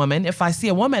non-gay woman, if I see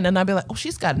a woman and I'd be like, oh,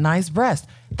 she's got nice breasts.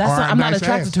 Or I'm not nice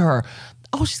attracted ass. to her.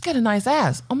 Oh, she's got a nice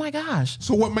ass. Oh my gosh.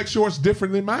 So what makes yours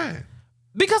different than mine?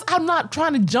 Because I'm not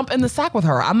trying to jump in the sack with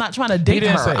her. I'm not trying to date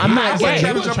her. I'm not wasn't gay.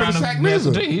 trying to jump in the sack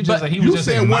neither. He You was just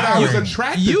said what I was admiring.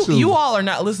 attracted to. You all are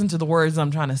not listening to the words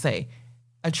I'm trying to say.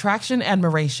 Attraction,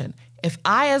 admiration. If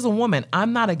I, as a woman,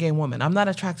 I'm not a gay woman. I'm not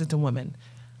attracted to women.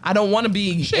 I don't want to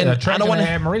be. Shit, and I attraction don't want and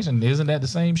to. admiration. Isn't that the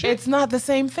same shit? It's not the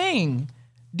same thing.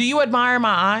 Do you admire my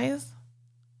eyes?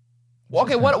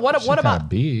 Okay, what about?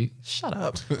 big? Shut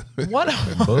up. What,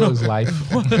 Buzz Life.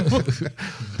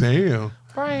 Damn.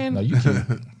 Brian? No, you cute.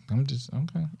 I'm just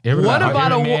okay. Everybody, What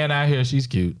about every a man out here? She's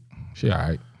cute. She all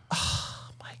right. Oh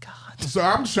my God. So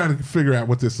I'm just trying to figure out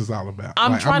what this is all about.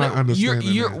 I'm trying not to.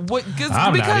 understanding You're that. what? I'm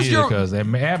not Because either you're. because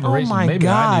admiration. my Maybe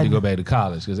I need to God. go back to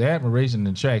college because admiration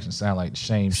and attraction sound like the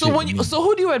same So shit. when to you, me. so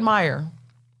who do you admire?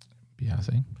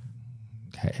 Beyonce.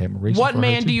 Admiration. What for her,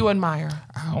 man too. do you admire?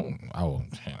 I don't.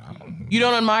 You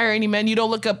don't admire any men. You don't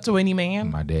look up to any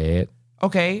man. My dad,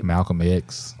 Okay. Malcolm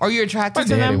X. Are you My attracted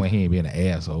to daddy them? when he ain't being an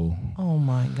asshole. Oh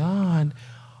my God.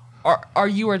 Are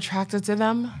you attracted to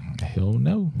them? Hell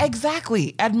no.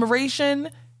 Exactly. Admiration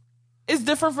is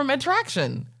different from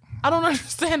attraction. I don't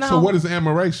understand how. So what is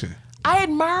admiration? I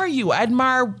admire you. I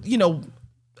admire,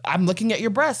 I'm looking at your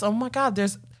breasts. Oh my God,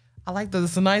 I like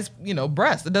this a nice,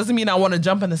 breast. It doesn't mean I want to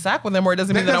jump in the sack with them, or it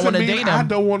doesn't mean that I want to date I them.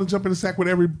 don't want to jump in the sack with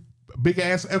every big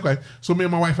ass. Okay, so me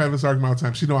and my wife have this argument all the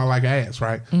time. She know I like ass,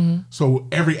 right? Mm-hmm. So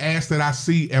every ass that I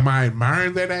see, am I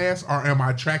admiring that ass or am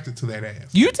I attracted to that ass?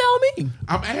 You tell me.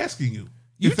 I'm asking you.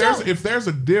 You If there's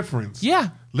a difference, Yeah.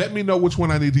 let me know which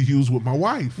one I need to use with my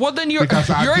wife. Well, then you're because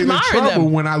I you're get in admiring trouble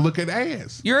them. when I look at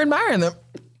ass. You're admiring them.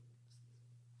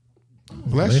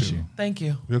 Bless you. Thank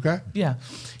you. You okay? Yeah.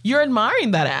 You're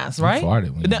admiring that ass, right?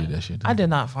 farted when you did that shit, I did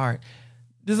not fart.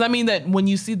 Does that mean that when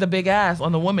you see the big ass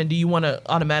on the woman, do you want to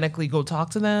automatically go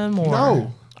talk to them? Or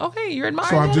No. Okay, you're admiring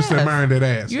So I'm that just ass. admiring that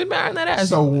ass. You're admiring that ass.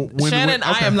 So when- Shannon,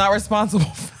 okay. I am not responsible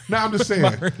for No, I'm just saying.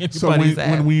 admiring So anybody's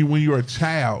ass. when you're a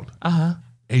child and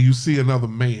you see another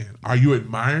man, are you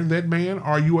admiring that man? Or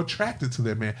are you attracted to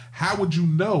that man? How would you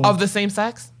know? Of the same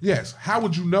sex? Yes. How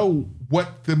would you know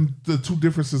what the two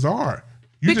differences are?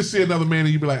 You just see another man and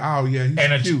you be like, oh yeah,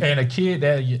 he's cute. And a kid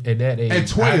that at that age, At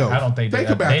 12, I don't think think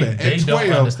they, about they, that. They At don't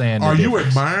 12, understand. are the you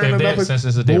difference. admiring Since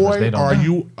it's a another difference, boy, they or don't are know.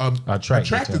 you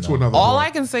attracted to another All boy? I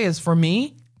can say is for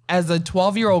me, as a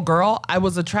 12-year-old girl, I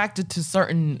was attracted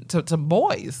to to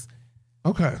boys.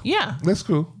 Okay, Yeah. that's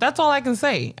cool. That's all I can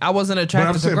say. I wasn't But I'm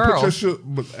attracted to saying, girls.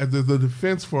 but the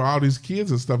defense for all these kids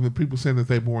and stuff, and people saying that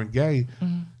they're born gay,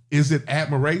 is it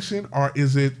admiration or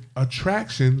is it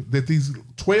attraction that these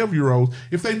 12-year-olds,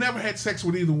 if they never had sex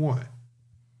with either one,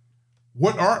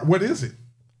 what is it?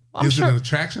 I'm Is sure- it an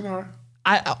attraction or?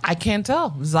 I can't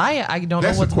tell. Zaya, I don't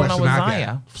That's know the what's going on question with I Zaya.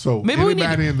 got. So Maybe we need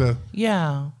anybody in the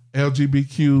Yeah.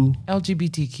 LGBTQ,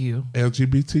 LGBTQ.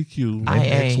 LGBTQ,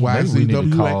 IA. X, Y, Maybe Z, we need to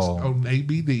W, X, call- O, A,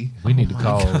 B, D. We need to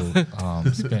call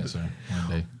Spencer one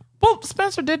day. Well,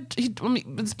 Spencer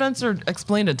Spencer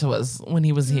explained it to us when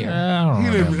he was here. He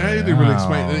didn't really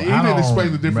explain. He didn't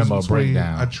explain the difference remember a between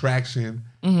breakdown. attraction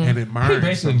Mm-hmm. and He admiring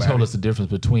basically somebody. told us the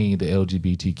difference between the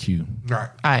LGBTQ. Right.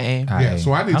 IA. Yeah.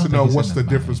 So I need to don't know think he what's said the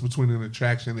nothing about difference it. between an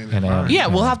attraction and And, admiring. Yeah,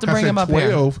 we'll have to bring Because him at up here.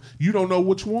 12, you don't know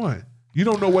which one. You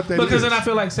don't know what that is. Because then I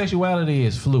feel like sexuality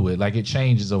is fluid, like it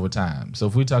changes over time. So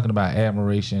if we're talking about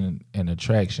admiration and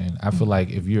attraction, I feel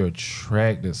like if you're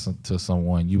attracted to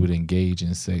someone, you would engage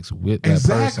in sex with that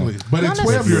Exactly. person. But Not at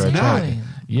 12, you're not. necessarily.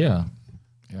 Yeah.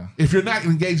 If you're not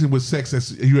engaging with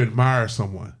sex, you admire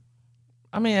someone.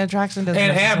 I mean, attraction doesn't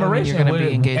And necessarily mean admiration, you're going to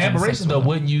be engaged in admiration sex though, with them.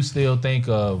 wouldn't you still think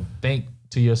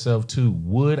to yourself too,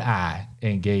 would I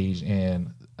engage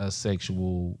in a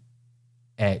sexual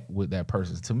act with that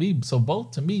person? To me, so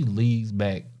both to me leads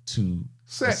back to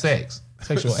Sex.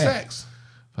 sexual act. Sex.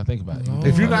 If I think about it.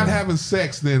 If you're not having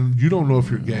sex, then you don't know if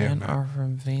you're gay or Men not. are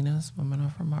from Venus, women are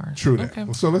from Mars. True that.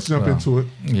 Okay. So let's jump Well, into it.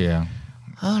 Yeah.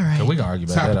 All right. So we can argue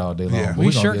about Top- that all day long. yeah. But We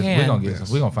gonna sure get, can. We're gonna, Yes.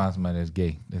 we're gonna find somebody that's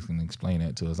gay that can explain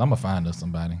that to us. I'm gonna find us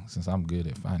somebody since I'm good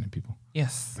at finding people.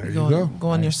 Yes. There you go, go. Go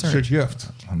on your It's your search. gift.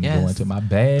 I'm Yes. going to my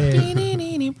bag. I'm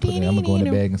gonna go in the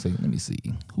bag and say, let me see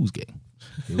who's gay.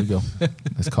 Here we go.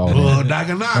 Let's call Oh, it.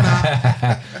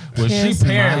 Daganana. Well, she Kiss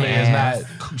apparently my is ass.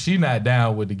 not. She's not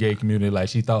down with the gay community like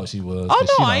she thought she was. Oh, but she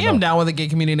no, don't I am know. down with the gay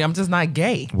community. I'm just not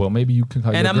gay. Well, maybe you can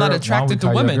call And your I'm not girl- attracted to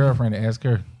why don't we call women. your girlfriend and ask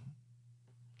her.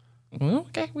 Well,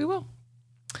 okay, we will.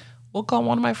 We'll call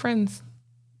one of my friends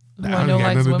who I I don't know got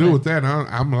likes nothing to do women. with that.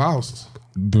 I'm lost.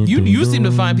 You seem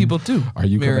to find people too. Are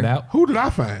you Mary. coming out? Who did I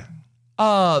find?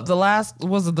 The last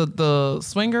was it the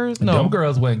swingers? No, Them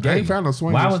girls wasn't I gay. ain't found no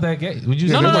swingers. Why was that gay? Would you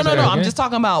Yeah, say no, they no, that no, was no, no. gay? I'm just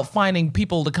talking about finding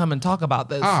people to come and talk about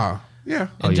this. Ah, yeah.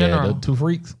 Oh, in yeah, general. the two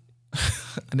freaks.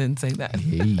 I didn't say that.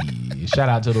 Hey, shout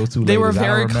out to those two They ladies. were I don't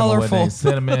very remember what colorful. they-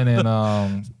 Cinnamon and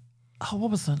Oh,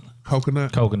 what was that?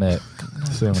 Coconut. coconut.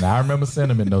 Cinnamon. I remember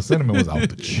cinnamon. No, cinnamon was off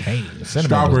the chain. Cinnamon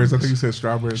Strawberries. I was think you said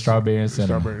strawberries. strawberry and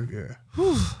cinnamon. Strawberries,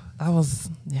 yeah. That was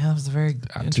a very Two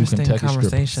interesting Kentucky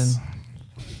conversation.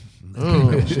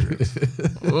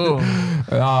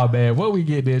 Oh man, what we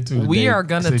getting into today? We are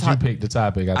gonna since talk- you picked the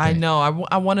topic. I I think know.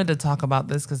 I wanted to talk about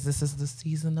this because this is the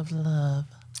season of love.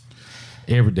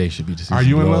 every day should be the season. Are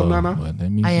you of in love, Nana? but that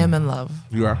means- I am in love.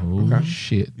 You are. Oh Okay.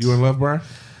 shit! You in love, Brian?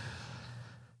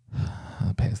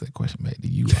 I'll pass that question back to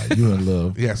you. Are you in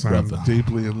love? Yes, brother? I'm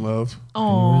deeply in love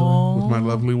Oh, with my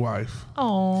lovely wife.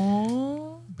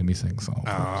 oh. Let me sing a song.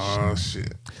 Oh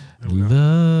shit.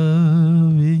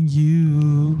 Loving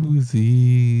you is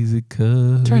easy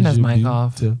 'cause Turn his you're mic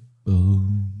off. beautiful.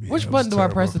 Which that button was do I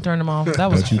press terrible. to turn them off?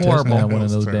 That was Don't you touch horrible. down one of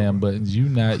That was those damn terrible. buttons.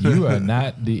 You are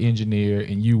not the engineer,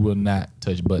 and you will not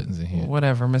touch buttons in here.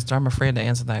 Whatever, mister. I'm afraid to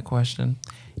answer that question.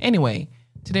 Anyway,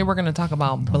 today we're going to talk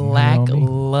about black on me.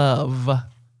 love.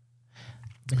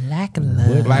 Black What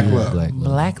love. Black is love.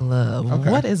 Black love.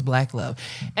 Okay. What is black love?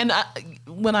 And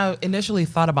when I initially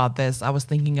thought about this, I was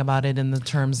thinking about it in the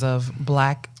terms of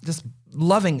just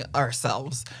loving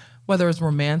ourselves, whether it's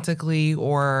romantically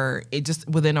or it just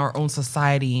within our own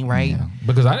society, right? Yeah.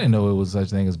 Because I didn't know it was such a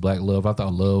thing as black love. I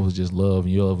thought love was just love,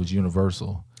 and your love was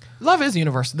universal. Love is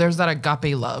universal. There's that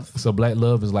agape love. So black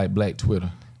love is like black Twitter.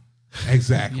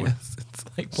 Exactly. Yes, it's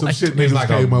like Some black. shit It's niggas like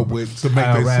came a- up with to make A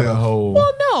rabbit themselves hole.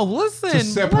 Well, no, listen. to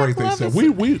separate black love themselves.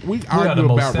 is- We are argue the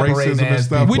most about separating racism and ass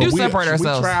stuff. people. We do but separate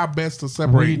ourselves. We try our best to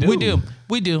separate. We do.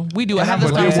 We do. I And had I'm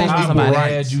this glad- conversation with I'm somebody.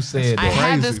 glad you said I that. had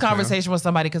Crazy, this man. conversation with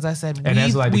somebody because I said And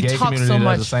that's like the we gay talk community so does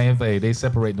the much. same thing. They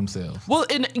separate themselves. Well,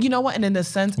 and you know what? And in a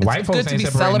sense, White it's folks good to ain't be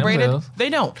separating celebrated. themselves. They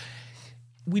don't.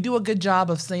 We do a good job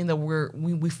of saying that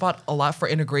we fought a lot for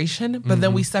integration, but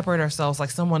then we separate ourselves. Like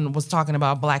someone was talking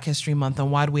about Black History Month,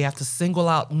 and why do we have to single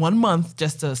out 1 month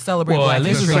just to celebrate Well, Black at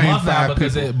least History it's a same Month? month now five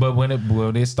because people. but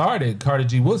when it started, Carter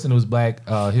G. Woodson was Black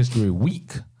History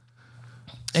Week.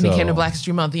 And he came to So, Black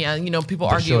History Month. Yeah, people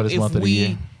the argue shortest month if of the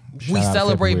year. we Shout out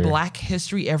celebrate February. Black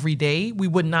history every day, we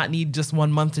would not need just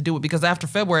 1 month to do it because after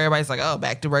February, everybody's like, oh,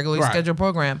 back to regularly Right. scheduled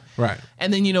program. Right.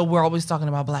 And then, we're always talking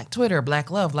about Black Twitter,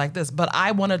 Black love, like this. But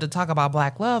I wanted to talk about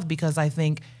Black love because I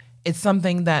think it's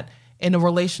something that in a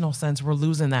relational sense, we're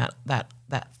losing that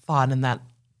thought and that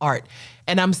art.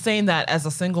 And I'm saying that as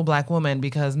a single Black woman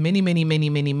because many, many, many,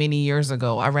 many, many years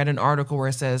ago, I read an article where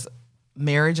it says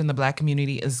marriage in the Black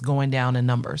community is going down in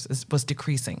numbers. It was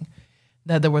decreasing.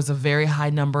 That there was a very high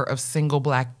number of single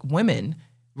Black women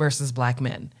versus Black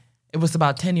men. It was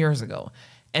about 10 years ago.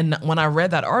 And when I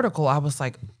read that article, I was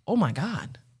like, oh my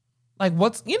God. Like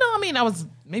what's, I was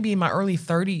maybe in my early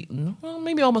 30, well,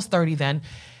 maybe almost 30 then.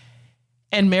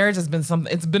 And marriage has been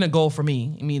it's been a goal for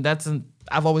me. I mean,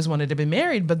 I've always wanted to be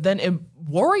married, but then it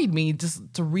worried me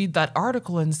just to read that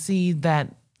article and see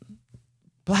that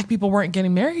Black people weren't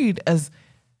getting married as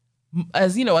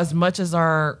much as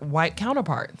our white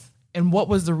counterparts. And what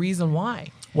was the reason why?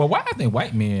 Well, why I think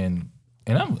white men,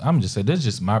 and I'm just saying, this is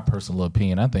just my personal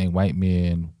opinion. I think white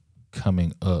men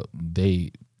coming up,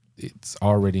 it's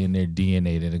already in their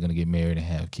DNA that they're going to get married and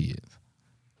have kids.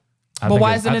 But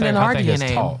why isn't it in our It's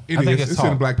DNA? taught. It I think is. It's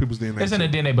taught. in Black people's DNA. It's in the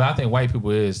DNA, but I think white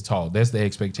people is taught. That's the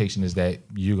expectation is that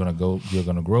you're gonna grow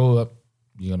up,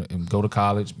 you're gonna go to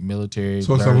college, military,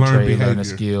 So it's a learn a learned trade, learn a behavior.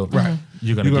 skill. Right.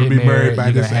 You're gonna You're gonna get be married married, by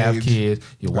you're gonna this have age. kids.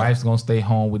 Your wife's gonna stay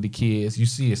home with the kids. You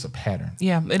see, it's a pattern.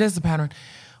 Yeah, it is a pattern.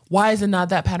 Why is it not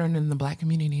that pattern in the Black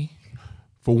community?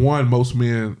 For one, most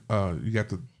men, you got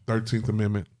the 13th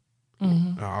Amendment,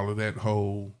 all of that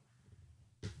whole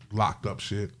locked up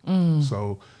shit.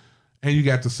 So, and you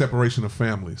got the separation of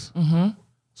families.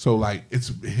 So, like,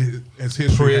 it's as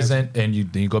history has- Prison, and then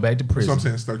you go back to That's prison. what I'm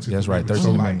saying. It's 13th That's right, Amendment. 13th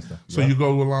So, like, Amendment stuff. so Yeah. you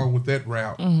go along with that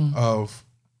route of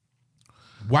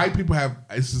white people have.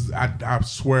 I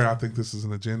swear, I think this is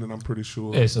an agenda. And I'm pretty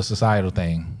sure It's a societal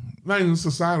thing. not even a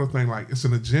societal thing. Like, it's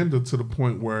an agenda to the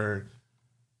point where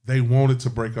they wanted to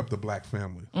break up the Black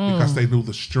family because they knew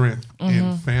the strength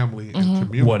in family and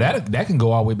community. Well, that can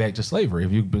go all the way back to slavery.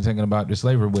 If you've been thinking about the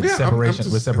slavery with Yeah, I'm separation,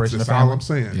 just- with separation that's of family. all I'm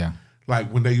saying. Yeah.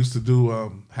 Like when they used to do,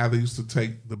 how they used to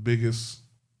take the biggest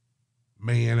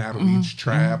man out of each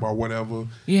tribe or whatever,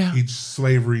 Yeah. each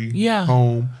slavery Yeah.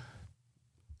 home,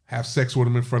 have sex with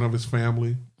him in front of his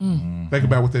family. Think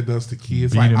about what that does to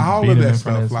kids. Beat Like him- all beat of him that in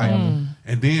front of stuff. his Like, family.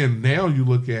 and then now you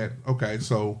look at, okay,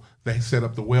 so they set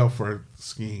up the welfare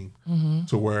scheme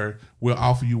to where we'll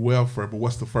offer you welfare, but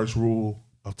what's the first rule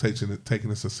of taking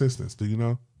this assistance? Do you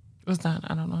know? What's that?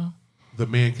 I don't know. The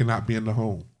man cannot be in the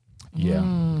home. Yeah.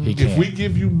 He If can't. we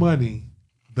give you money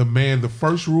the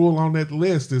first rule on that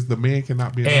list is the man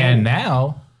cannot be in the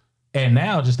home. And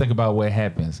now just think about what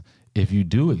happens. If you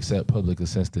do accept public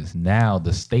assistance, now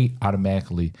the state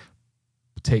automatically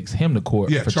takes him to court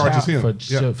charges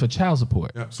him for child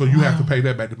support. Yeah. So you have to pay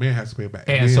that back. The man has to pay it back.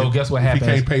 And so guess what happens? If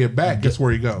he can't pay it back, guess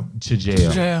where he go? To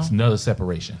jail. It's another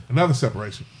separation.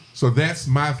 So that's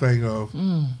my thing of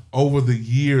over the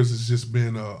years, it's just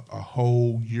been a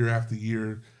whole year after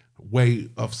year way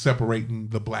of separating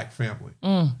the black family.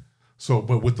 So,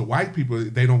 but with the white people,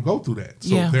 they don't go through that.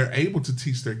 So they're able to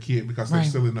teach their kid because they're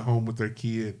still in the home with their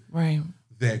kid. Right.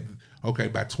 That, okay,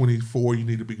 by 24, you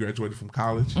need to be graduated from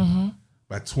college.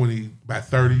 By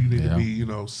 30, you need to be,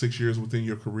 6 years within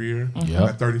your career.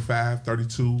 By 35,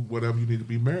 32, whatever, you need to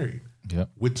be married.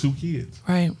 With 2 kids.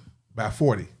 Right. By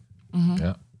 40.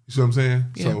 Yeah. You see what I'm saying?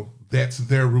 So that's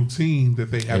their routine that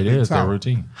they have. It is their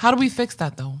routine. How do we fix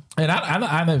that though? And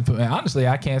I honestly,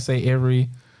 I can't say every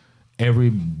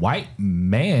white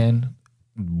man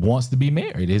wants to be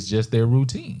married. It's just their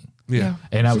routine. Yeah.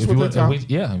 And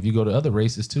if you go to other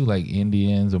races too, like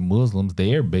Indians or Muslims,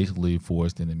 they're basically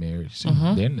forced into marriage.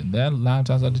 Then 9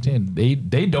 times out of 10,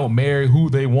 they don't marry who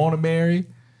they want to marry.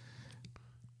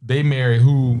 They marry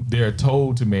who they're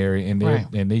told to marry, and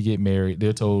they get married.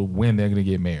 They're told when they're going to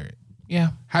get married.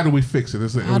 Yeah. How do we fix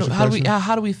it?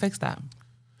 How do we fix that?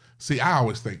 See, I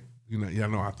always think, y'all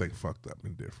know I think fucked up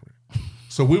and different.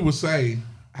 So we would say,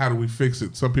 how do we fix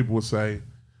it? Some people would say,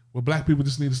 well, black people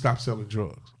just need to stop selling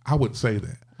drugs. I wouldn't say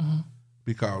that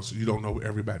because you don't know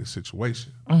everybody's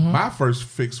situation. My first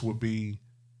fix would be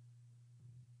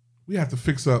we have to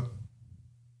fix up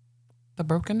the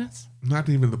brokenness. Not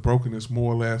even the brokenness,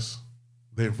 more or less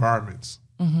the environments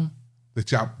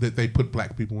that they put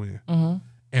black people in.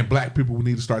 And black people will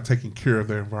need to start taking care of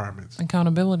their environments.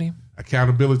 Accountability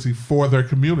for their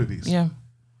communities. Yeah.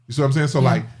 You see what I'm saying? So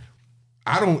like,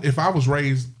 if I was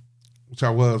raised, which I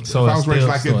was, so if I was raised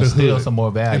like in the hood, some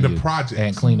more value in the projects,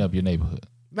 and clean up your neighborhood.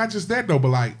 Not just that though, but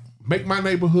like make my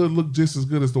neighborhood look just as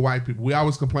good as the white people. We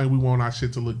always complain we want our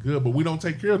shit to look good, but we don't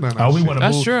take care of none of our shit.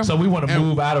 That's true. So we want to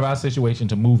move out of our situation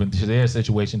to move into their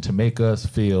situation to make us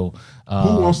feel.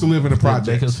 Who wants to live in the projects?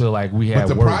 Make us feel like we have.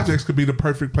 But the projects could be the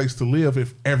perfect place to live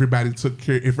if everybody took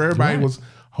care. If everybody was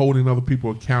holding other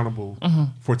people accountable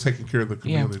for taking care of the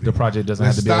community. The project doesn't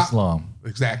have to be a slum.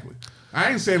 Exactly.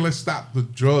 I ain't saying let's stop the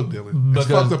drug dealing. As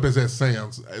fucked up as that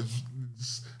sounds,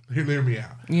 hear me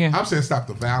out. Yeah. I'm saying stop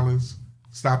the violence,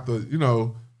 stop the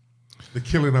the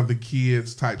killing of the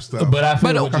kids type stuff. But I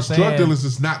feel what you're saying, drug dealers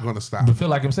is not going to stop. But feel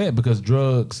like I'm saying because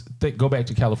drugs. Go back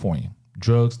to California.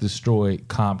 Drugs destroyed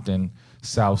Compton,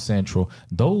 South Central.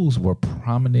 Those were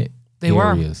prominent.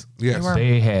 Areas. Yes,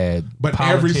 they had. But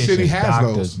every city has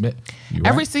doctors, those.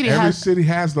 Every city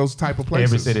has those type of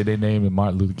places. Every city they named it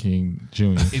Martin Luther King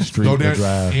Jr. Street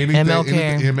Drive.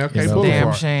 MLK Boulevard.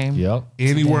 Damn shame. Yep.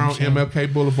 Anywhere on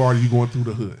MLK Boulevard, you going through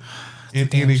the hood in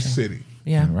any city.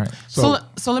 Yeah. Right. So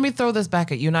let me throw this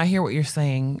back at you, and I hear what you're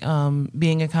saying.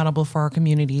 Being accountable for our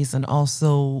communities, and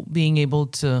also being able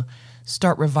to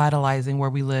start revitalizing where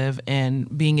we live,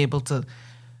 and being able to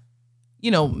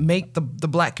make the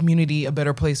black community a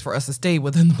better place for us to stay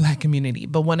within the black community.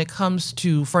 But when it comes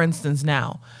to, for instance,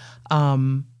 now,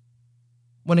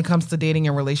 when it comes to dating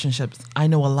and relationships, I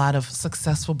know a lot of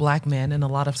successful black men and a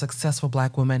lot of successful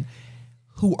black women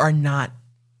who are not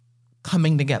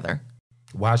coming together.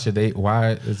 Why is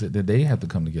it that they have to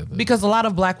come together? Because a lot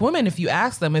of black women, if you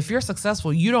ask them, if you're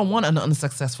successful, you don't want an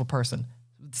unsuccessful person.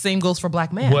 Same goes for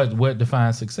black men. What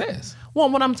defines success?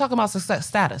 Well, when I'm talking about success,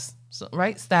 status,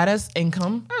 right? Status,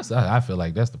 income. I feel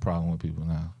like that's the problem with people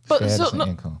now. Status and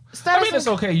income. I mean, it's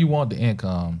okay. You want the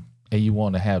income and you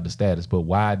want to have the status, but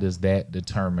why does that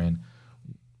determine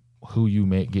who you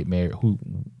may get married,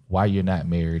 why you're not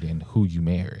married, and who you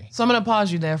marry? So I'm going to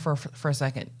pause you there for a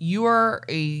second. You are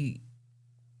a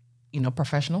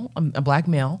professional, a black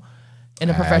male. In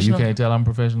a professional, you can't tell I'm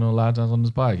professional a lot of times on this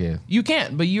podcast. You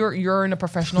can't, but you're in a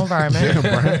professional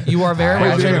environment. You are very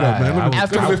much. Thank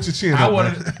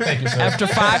you, sir. After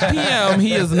 5 p.m.,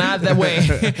 he is not that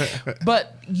way.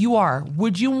 But you are.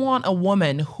 Would you want a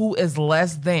woman who is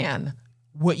less than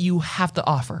what you have to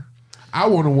offer? I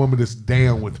want a woman that's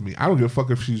down with me. I don't give a fuck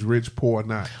if she's rich, poor, or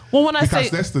not. Well, because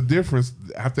that's the difference.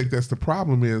 I think that's the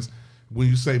problem is when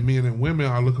you say men and women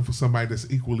are looking for somebody that's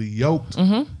equally yoked.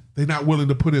 They're not willing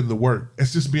to put in the work.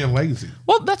 It's just being lazy.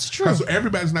 Well, that's true. Because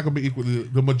everybody's not going to be equally.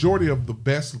 The majority of the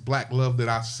best black love that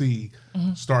I see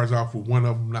starts off with one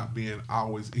of them not being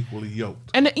always equally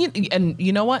yoked. And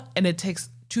you know what? And it takes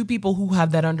 2 people who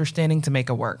have that understanding to make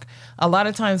it work. A lot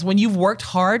of times when you've worked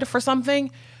hard for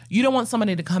something, you don't want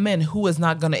somebody to come in who is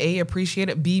not going to A, appreciate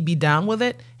it, B, be down with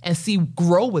it, and C,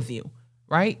 grow with you.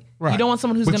 right? Right. You don't want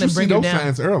someone who's But going to bring see you those down.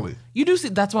 signs early. You do see.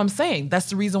 That's what I'm saying.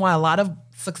 That's the reason why a lot of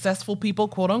successful people,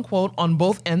 quote unquote, on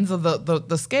both ends of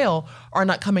the scale are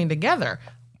not coming together.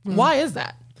 Why is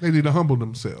that? They need to humble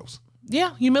themselves,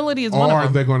 Yeah, humility is one or of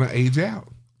them. they're going to age out.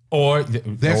 Or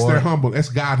That's their humble. That's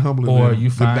God humbling or them. you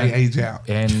find that they age out.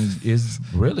 and it's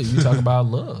really you talking about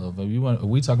love. If you want,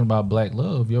 we talking about black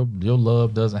love. Your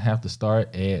love doesn't have to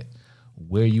start at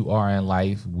where you are in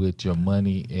life with your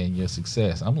money and your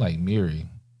success. I'm like Miri,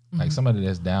 like somebody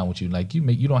that's down with you. Like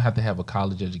you don't have to have a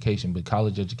college education, but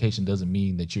college education doesn't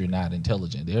mean that you're not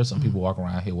intelligent. There are some people walking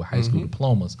around here with high school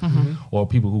diplomas, or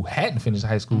people who hadn't finished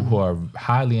high school who are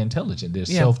highly intelligent. They're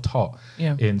self-taught,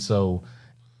 and so.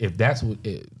 If that's what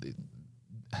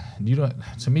you don't,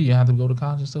 to me, you have to go to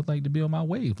college and stuff like to be on my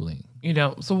wavelength.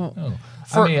 So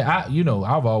I mean,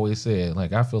 I've always said,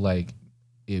 like, I feel like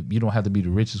if you don't have to be the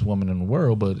richest woman in the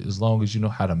world, but as long as you know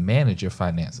how to manage your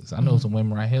finances. I know some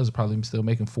women right here is probably still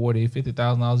making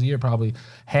 $40,000-$50,000 a year, probably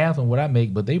half of what I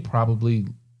make, but they probably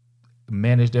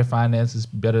manage their finances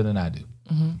better than I do.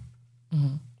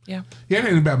 yeah. Yeah, it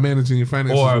ain't about managing your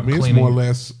finances. Or I mean, it's cleaning. more or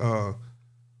less.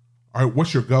 All right,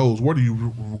 what's your goals? What are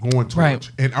you going towards?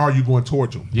 Right. And are you going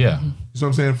towards them? Yeah. You know what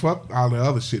I'm saying? Fuck all the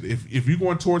other shit. If you're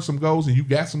going towards some goals and you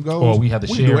got some goals, Or we have to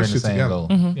can share do in that the shit same together.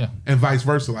 goal. Yeah. And vice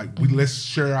versa. Like let's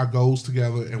share our goals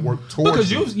together and work towards. Because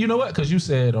them. you know what? Because you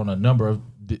said on a number of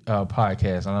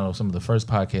podcasts, I don't know, some of the first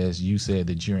podcasts, you said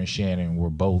that you and Shannon were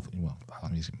both, well,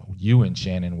 let me see, you and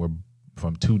Shannon were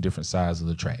from two different sides of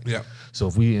the track. Yeah. So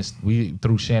if we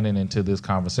threw Shannon into this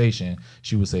conversation,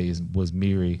 she would say, was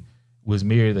Miri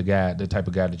the type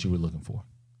of guy that you were looking for?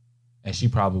 And she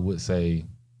probably would say,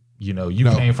 you No.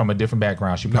 came from a different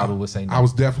background. She probably would say no. I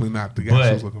was definitely not the guy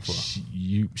she was looking for.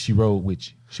 She rode with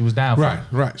you. She was down for Right,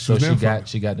 you. right. She So was down for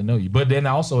she got to know you. But then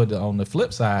also on the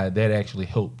flip side, that actually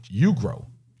helped you grow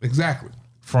Exactly.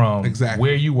 from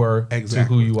where you were to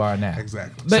who you are now.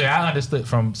 Exactly. So I understood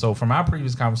from our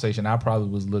previous conversation, I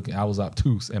probably I was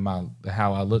obtuse in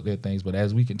how I looked at things. But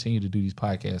as we continue to do these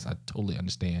podcasts, I totally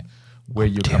understand where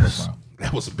you're coming from.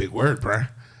 That was a big word, bro.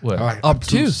 What? I like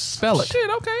Obtuse. Spell it. Shit,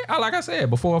 okay. Like I said,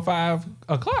 before 5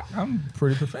 o'clock, I'm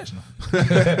pretty professional.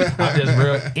 I'm just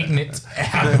real ignorant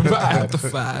after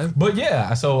 5. But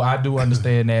yeah, so I do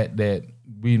understand that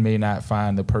we may not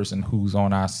find the person who's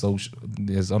on our social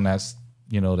is on that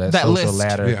that social list.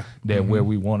 ladder that where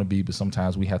we want to be, but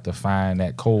sometimes we have to find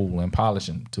that coal and polish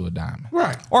them to a diamond.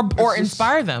 Right. Or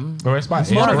inspire them. Or inspire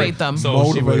Motivate them. So she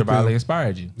Motivate would have probably them.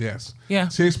 inspired you. Yes. Yeah.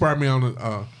 She inspired me on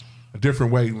a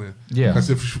different wavelength. Yeah. Because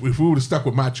if we would have stuck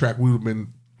with my track, we've been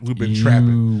You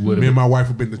trapping. would've Me and been- my wife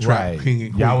have been the trap Right. king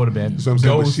and queen. Y'all would've been So I'm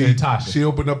saying, but Ghost and Tasha. she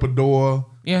opened up a door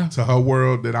Yeah. to her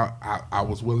world that I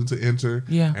was willing to enter.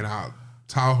 Yeah. And I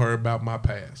taught her about my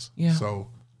past. Yeah. So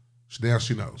now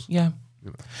she knows. Yeah.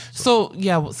 So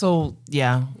yeah,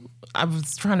 I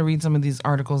was trying to read some of these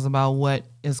articles about what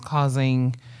is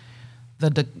causing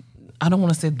I don't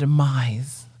want to say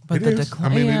demise, but It the is.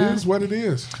 decline. I mean, yeah. it is what it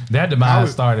is. That demise How it-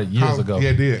 started years ago. Yeah,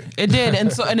 it did. It did,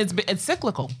 and it's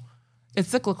cyclical. It's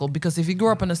cyclical because if you grew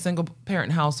up in a single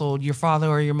parent household, your father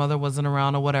or your mother wasn't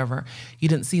around or whatever, you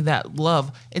didn't see that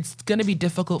love. It's going to be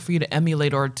difficult for you to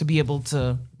emulate or to be able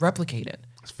to replicate it.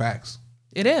 It's facts.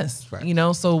 It is,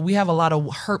 Facts. so we have a lot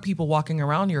of hurt people walking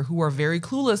around here who are very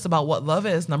clueless about what love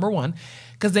is, number one,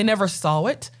 because they never saw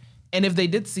it. And if they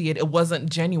did see it, it wasn't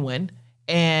genuine.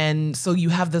 And so you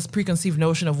have this preconceived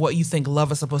notion of what you think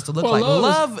love is supposed to look like.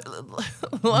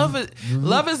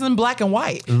 Love is in black and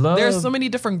white. There's so many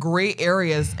different gray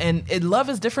areas, and love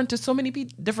is different to so many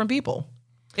different people.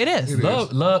 It is.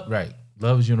 Love, right.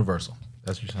 Love is universal.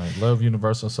 That's what you're saying. Love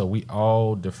universal. So we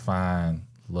all define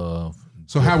love.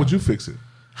 So how would you fix it?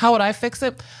 How would I fix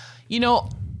it?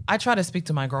 I try to speak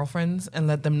to my girlfriends and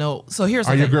let them know. So here's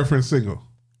the Are thing. your girlfriends single?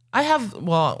 I have,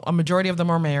 a majority of them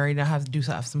are married. I have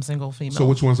some single females. So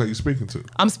which ones are you speaking to?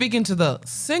 I'm speaking to the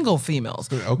single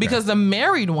females. Okay. Because the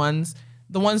married ones,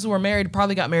 the ones who are married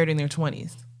probably got married in their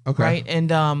 20s. Okay. Right?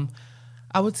 And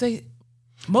I would say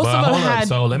most But of them hold up. had...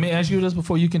 So let me ask you this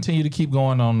before you continue to keep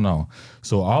going on. No.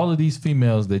 So all of these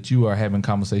females that you are having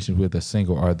conversations with are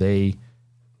single. Are they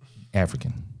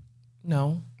African?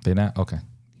 No. They're not? Okay.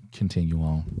 Continue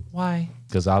on. Why?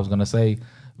 Because I was going to say...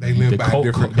 They live by a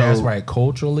different That's code. right.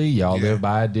 Culturally, y'all Yeah. live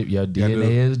by your DNA do.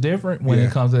 is different when Yeah.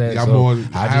 it comes to that. Y'all So more, I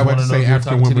just I want would to know say if you're African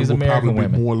talking to women these will American probably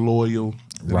women. be more loyal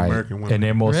than Right. American women. And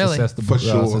they're more Really? susceptible, For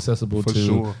sure. susceptible For to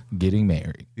sure. getting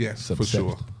married. Yes, for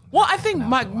Susceptible. sure. Well, I think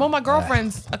my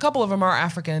girlfriends, a couple of them are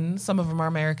African, some of them are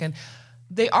American.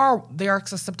 They are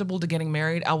susceptible to getting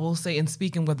married. I will say, in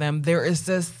speaking with them, there is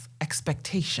this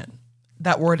expectation.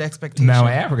 That word expectation. Now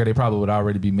in Africa, they probably would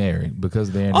already be married because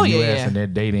they're in the U.S. yeah. and they're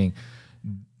dating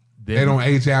They don't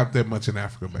age out that much in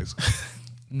Africa, basically.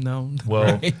 No.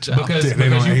 Well,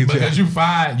 because you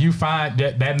find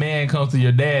that man comes to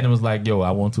your dad and was like, "Yo,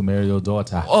 I want to marry your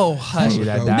daughter." Oh, hush.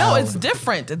 No, No, it's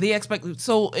different.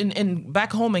 So in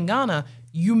back home in Ghana,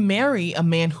 you marry a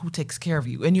man who takes care of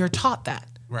you, and you're taught that.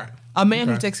 Right. A man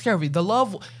who takes care of you. The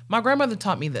love. My grandmother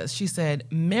taught me this. She said,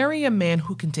 "Marry a man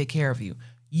who can take care of you.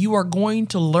 You are going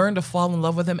to learn to fall in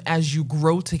love with him as you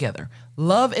grow together.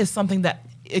 Love is something that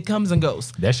it comes and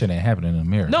goes." That shit ain't happening in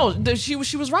America. No, she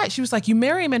was right. She was like, you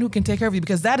marry a man who can take care of you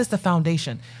because that is the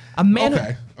foundation. A man.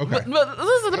 Okay. But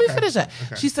listen, let me finish that.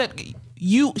 Okay.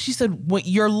 She said, when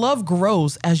your love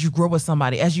grows as you grow with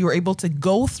somebody, as you are able to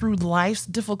go through life's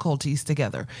difficulties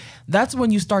together. That's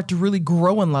when you start to really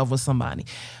grow in love with somebody.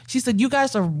 She said, you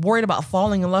guys are worried about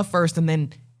falling in love first, and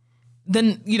then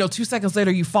 2 seconds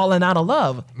later you falling out of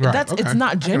love. Right. It's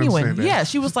not genuine. Yeah,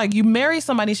 she was like, you marry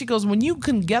somebody. She goes, when you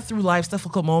can get through life's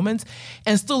difficult moments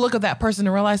and still look at that person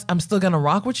and realize I'm still gonna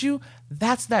rock with you.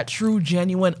 That's that true,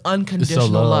 genuine, unconditional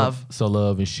love. So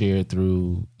love is shared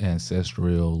through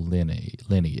ancestral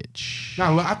lineage.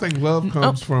 Now, I think love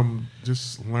comes from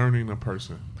just learning a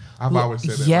person. I've always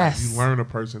said that. Yes. Like, you learn a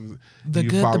person. The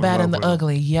good, the bad, and the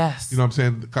ugly. Yes. You know what I'm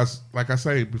saying? Because, like I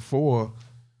say before,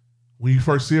 when you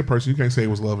first see a person, you can't say it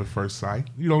was love at first sight.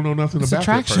 You don't know nothing about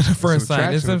attraction that person. at first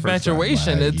sight. It's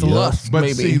infatuation. Right. It's lust, but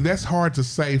maybe. See, that's hard to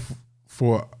say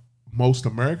for most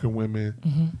American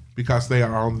women because they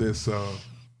are on this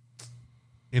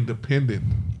independent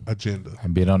agenda.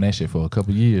 I've been on that shit for a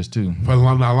couple of years, too. For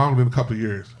not longer than a couple of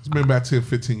years. It's been about 10,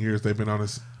 15 years they've been on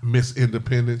this Miss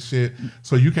Independent shit.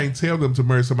 So you can't tell them to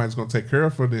marry somebody who's going to take care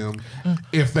for them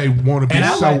if they want to be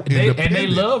independent. And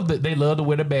they love to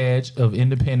wear the badge of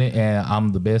independent and I'm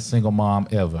the best single mom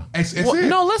ever. It's well, it.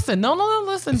 No, listen. The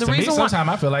to reason me, sometimes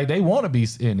I feel like they want to be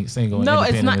single. No,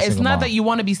 it's not. It's not that you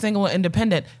want to be single and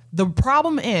independent. The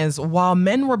problem is, while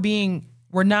men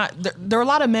were not. There are a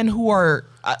lot of men who are.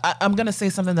 I'm going to say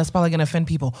something that's probably going to offend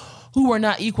people, who are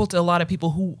not equal to a lot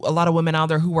of women out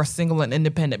there who are single and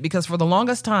independent. Because for the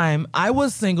longest time, I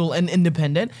was single and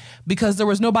independent because there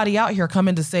was nobody out here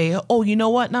coming to say, oh, you know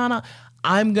what, Nana,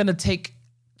 I'm going to take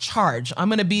charge. I'm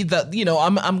going to be they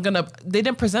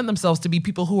didn't present themselves to be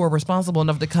people who are responsible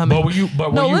enough to come in. Were you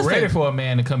ready for a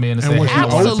man to come in and say, hey, absolutely. I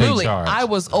want to take charge? I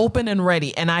was open and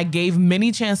ready and I gave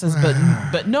many chances,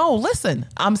 but no, listen,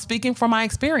 I'm speaking from my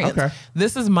experience. Okay.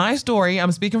 This is my story.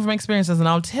 I'm speaking from my experiences and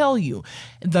I'll tell you,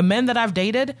 the men that I've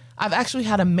dated, I've actually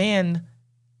had a man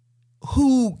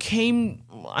who came,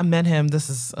 I met him,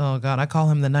 oh God, I call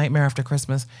him the nightmare after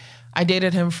Christmas. I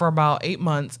dated him for about 8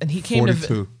 months and he came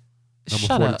 42.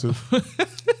 Shut 42. up.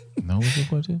 No, was it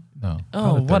 42? No.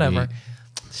 Oh, whatever.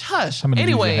 Hush. How many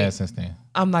anyway, years you had since then?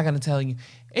 I'm not going to tell you.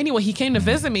 Anyway, he came to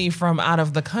visit me from out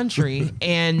of the country,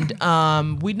 and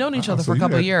we'd known each other for a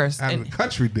couple of years. Out of the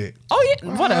country, dick. Oh,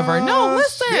 yeah, whatever. No,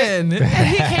 listen. And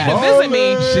he came to visit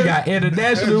me. She got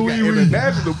international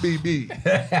international BB.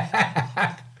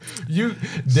 You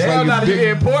damn not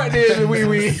even important is it, wee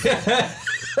wee.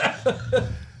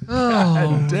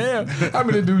 Oh damn! How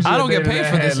many dudes? I don't get paid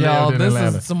for this, y'all. This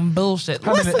is some bullshit.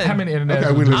 How many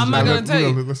international? Okay, I'm not gonna tell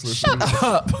you. Shut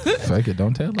up. Fuck it,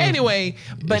 don't tell them. Anyway,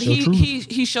 but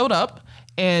he showed up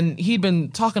and he'd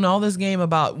been talking all this game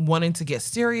about wanting to get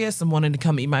serious and wanting to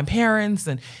come meet my parents,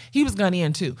 and he was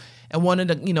Ghanaian too, and wanted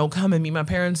to come and meet my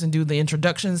parents and do the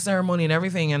introduction ceremony and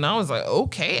everything. And I was like,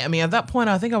 okay. I mean, at that point,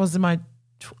 I think I was in my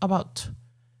about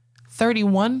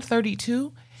 31,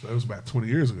 32. So it was about 20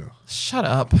 years ago. Shut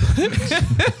up.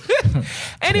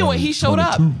 Anyway, he showed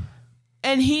up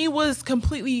and he was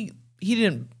he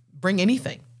didn't bring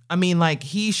anything. I mean, like,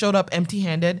 he showed up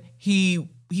empty-handed. He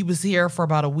was here for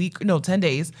about 10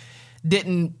 days,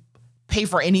 didn't pay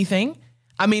for anything.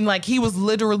 I mean, like, he was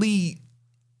literally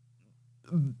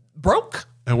broke.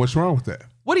 And what's wrong with that?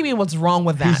 What do you mean what's wrong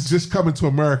with that? He's just coming to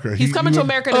America. He's coming to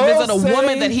America to visit a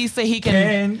woman that he said he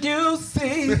can. Can you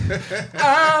see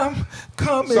I'm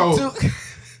coming to...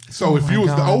 So if you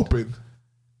was to open,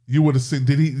 you would have seen,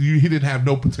 he didn't have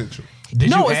no potential.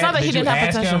 It's not that he didn't have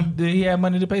potential. Did he have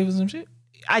money to pay for some shit?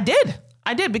 I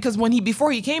did because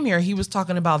before he came here, he was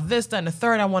talking about this, that, and the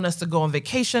third. I want us to go on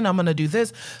vacation. I'm going to do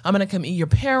this. I'm going to come eat your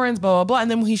parents, blah, blah, blah.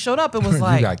 And then when he showed up, it was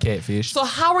like, you got catfish. So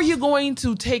how are you going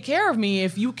to take care of me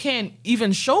if you can't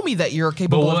even show me that you're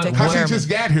capable of taking care of me? Because he just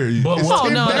got here. No.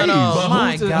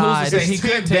 My God. He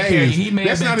couldn't take care of you. He may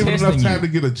That's not even enough time to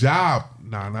get a job.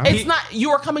 No. It's not.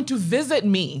 You are coming to visit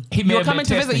me. You are coming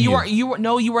to visit. You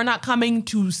are not coming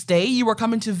to stay. You are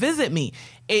coming to visit me.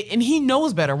 And he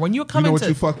knows better. When you're coming you know what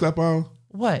you fucked up on?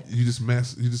 What? You just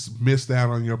missed out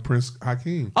on your Prince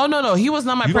Hakeem. Oh no, he was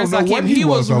not my You Prince don't know what Hakeem. He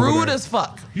was over rude there. as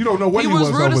fuck. You don't know what he was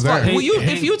rude over as fuck. there. Well,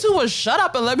 if you two would shut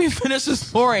up and let me finish the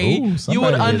story, Ooh, you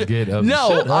would somebody is getting up. No,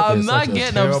 Shut up I'm is not such a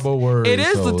getting terrible word, It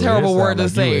is so a terrible it word to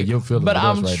sound like say. you're feeling But with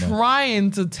I'm us right now.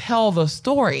 trying to tell the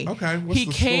story. Okay, what's he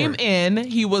the came story? in.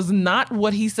 He was not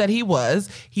what he said he was.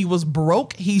 He was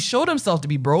broke. He showed himself to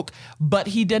be broke, but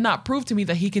he did not prove to me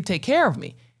that he could take care of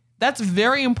me. That's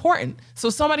very important.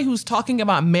 So somebody who's talking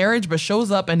about marriage but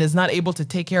shows up and is not able to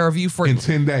take care of you for In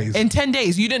 10 days. In 10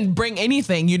 days, you didn't bring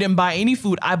anything. You didn't buy any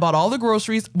food. I bought all the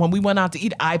groceries. When we went out to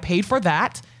eat, I paid for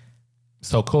that.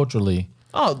 So culturally,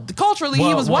 Culturally,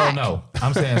 he was whack. No,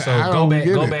 I'm saying so. I go don't back.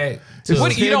 get Go it. back. To, It's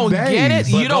What, you don't 10 get it?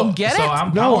 days. You don't get so it?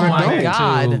 I'm No, going I don't. back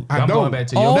God. to. I I'm don't. going back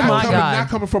to Oh your. my God. Not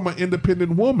coming from an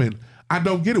independent woman. I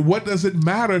don't get it. What does it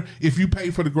matter if you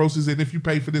pay for the groceries and if you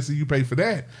pay for this and you pay for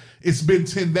that? It's been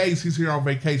 10 days. He's here on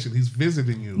vacation. He's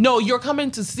visiting you. No, you're coming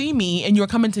to see me and you're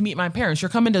coming to meet my parents. You're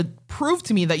coming to prove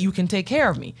to me that you can take care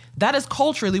of me. That is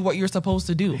culturally what you're supposed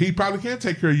to do. He probably can't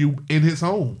take care of you in his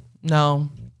home. No.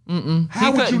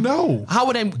 How would you know? How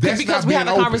would I? That's Because not we had being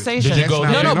a open. conversation. Did you go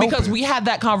No, there? because we had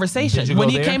that conversation. Did you When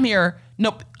go he there? came here,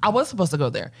 nope, I was supposed to go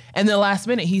there. And then last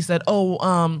minute he said,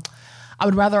 I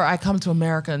would rather I come to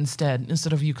America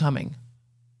instead of you coming.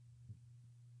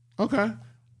 Okay.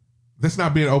 That's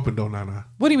not being open though, Nana.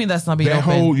 What do you mean that's not being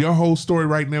open? Your whole story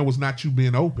right now was not you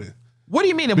being open. What do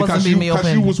you mean it wasn't Because being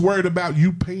open? you was worried about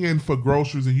you paying for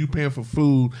groceries and you paying for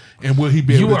food and will he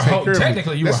be able You to were take care of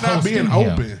technically you That's were not being hosting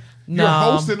him. open. No. You're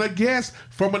hosting a guest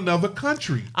from another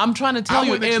country. I'm trying to tell I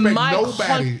you, wouldn't in expect my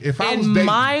nobody, if I was in dating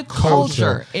my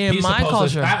culture, culture, in He's my supposed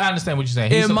culture, to, I understand what you're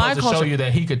saying. He's In my supposed to show culture- you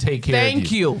that he could take care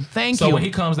of you. Thank So you. when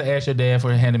he comes to ask your dad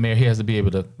for a hand in marriage, he has to be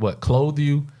able to clothe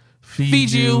you,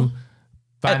 feed you, you,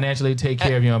 financially take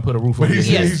care of you, and put a roof But over your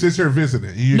he's, head. he's just here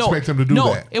visiting. You expect him to do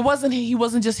that. It wasn't. He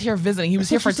wasn't just here visiting. He was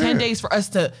That's here what for you 10 said. days for us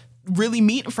to really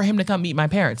meet, and for him to come meet my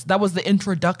parents. That was the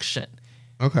introduction.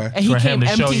 Okay. And he for him came to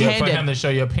show you, for empty-handed. him to show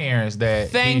your parents that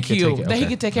Thank he you. could That he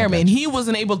could take care of me. And he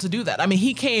wasn't able to do that. I mean,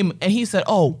 he came and he said,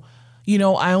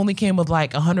 I only came with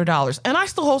like $100. And I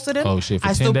still hosted him. Oh, shit, for I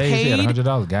 10 still days, he had paid.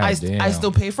 $100? God I damn.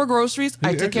 still paid for groceries.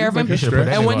 I took care of him. make it should put that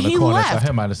And nigga when on the he corner, so left,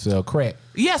 him might sell crack.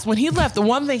 yes, when he left, the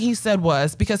one thing he said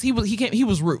was, because he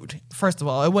was rude. First of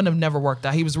all, it wouldn't have never worked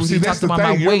out. He was rude. See, He that's talked the about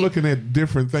my thing. You're weight. looking at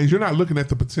different things. You're not looking at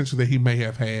the potential that he may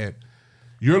have had.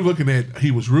 You're looking at he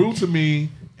was rude to me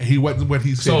and he wasn't what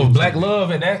he said. So he was black gonna be.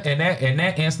 love in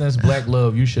that instance, black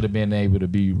love, you should have been able to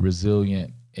be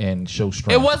resilient and show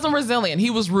strength. It wasn't resilient.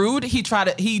 He was rude. He tried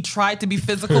to be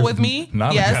physical with me.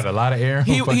 Now yes. got a lot of air in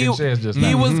her fucking chest just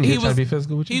he now. was He tried to be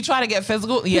physical with you? He tried to get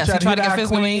physical. Yes, tried he to tried to hit get our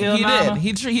physical with me. queen, He Nana?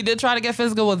 did. He did try to get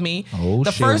physical with me. Oh,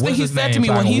 the shit. first thing What's he his said name to me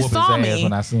so I when can he whoop his saw ass me,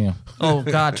 when I see him. oh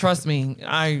God, trust me,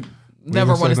 I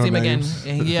never gonna want to say see him no again.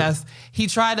 names? Yes, he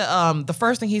tried to. The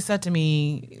first thing he said to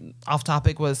me, off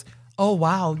topic, was, "Oh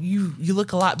wow, you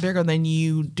look a lot bigger than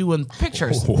you do in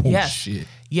pictures." Oh, yes, shit.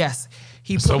 yes.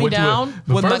 He put me what down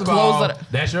but with the first of clothes all,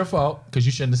 that. that's your fault because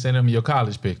you shouldn't have sent him your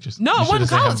college pictures. No, You it should have wasn't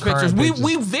sent him college pictures. current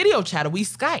We video chatted. We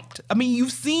Skyped. I mean,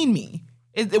 you've seen me.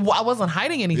 I wasn't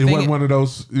hiding anything. It wasn't one of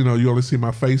those, you only see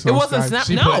my face on wasn't Skype. Snap.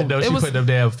 She No, put, it she was- put them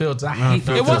damn filters. I hate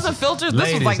filters. It wasn't filters. This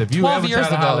was Ladies, like if you 12 ever years try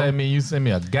to holler ago. at me, you send me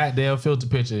a goddamn filter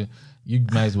picture, you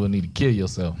might as well need to kill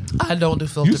yourself. I don't do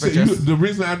filter You said pictures. the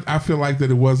reason I feel like that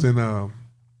it wasn't.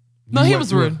 No, he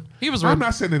was rude. He was rude. I'm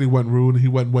not saying that he wasn't rude. He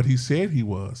wasn't what he said he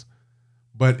was.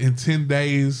 But in 10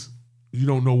 days, you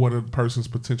don't know what a person's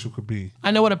potential could be.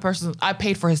 I know what a person. I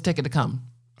paid for his ticket to come.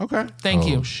 Okay. Thank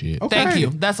you. Shit. Okay. Thank you.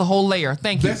 That's a whole layer.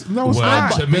 Thank you. It's not.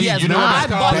 Well, to me, yes, you know what I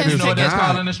that's bought called? his You know what that's ticket.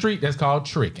 called in the street? That's called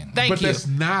tricking. Thank But you. that's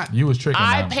not. You was tricking.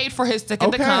 I now. paid for his ticket to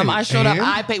Okay, come. I showed up. and?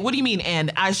 I paid. What do you mean?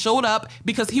 And I showed up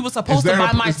because he was Is supposed to there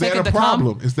buy my is that ticket a to come.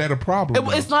 problem? Is that a problem?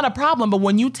 It's not a problem, but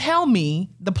when you tell me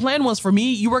the plan was for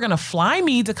me, you were gonna fly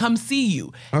me to come see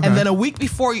you, Okay. and then a week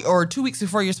before or 2 weeks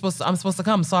before I'm supposed to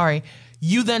come. Sorry,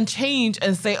 you then change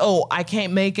and say, "Oh, I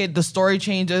can't make it." The story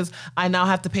changes. I now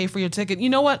have to pay for your ticket. You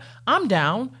know what? I'm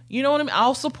down. You know what I mean?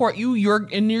 I'll support you. You're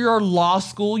in your law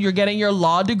school. You're getting your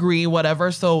law degree,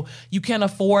 whatever. So you can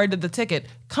afford the ticket.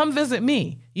 Come visit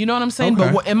me. You know what I'm saying?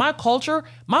 Okay. But in my culture,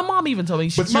 my mom even told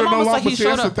me. But My you're mom no was longer. like, he But see, showed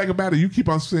that's up. the thing about it. You keep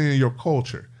on saying your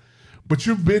culture. But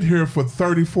you've been here for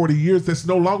 30, 40 years. That's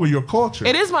no longer your culture.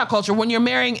 It is my culture. When you're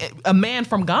marrying a man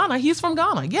from Ghana, he's from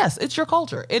Ghana. Yes, it's your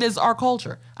culture. It is our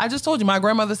culture. I just told you, my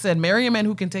grandmother said, marry a man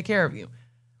who can take care of you.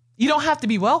 You don't have to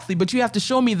be wealthy, but you have to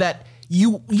show me that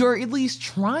you're at least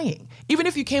trying. Even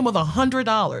if you came with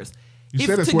 $100. You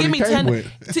said that's what he came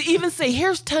with. To even say,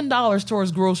 here's $10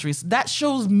 towards groceries, that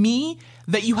shows me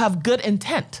that you have good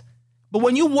intent. But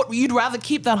when you'd rather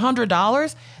keep that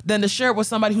 $100 than to share it with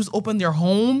somebody who's opened their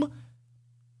home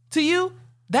to you,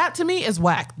 that to me is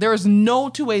whack. There is no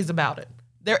two ways about it.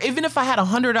 Even if I had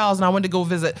 $100 and I went to go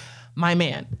visit my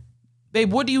man,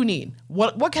 babe, what do you need?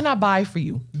 What can I buy for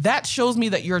you? That shows me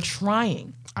that you're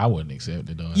trying. I wouldn't accept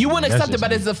it, though. You wouldn't accept it,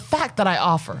 but it's the fact that I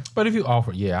offer. But if you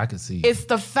offer, yeah, I can see. It's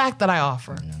the fact that I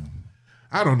offer. Yeah.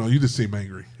 I don't know. You just seem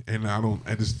angry, and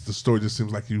the story just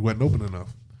seems like you wasn't open enough.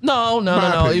 No.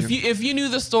 Opinion. If you knew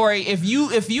the story, if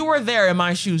you were there in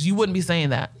my shoes, you wouldn't be saying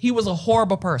that. He was a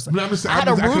horrible person. I had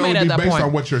a roommate at that based point.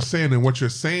 on what you're saying, and what you're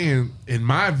saying, in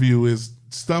my view, is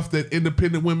stuff that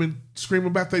independent women scream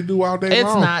about they do all day It's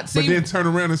long. not. But then turn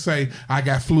around and say, I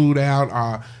got flued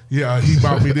out. Yeah, he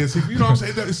bought me this. You know what I'm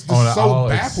saying? It's just so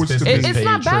backwards to me. It's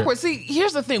not trip. backwards. See,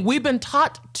 here's the thing. We've been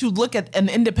taught to look at an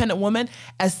independent woman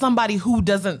as somebody who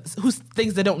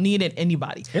thinks they don't need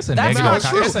anybody. It's a That's negative. not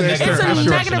true. It's a negative, It's a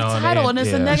construction negative on title it. and it's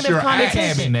a Yeah. negative your act.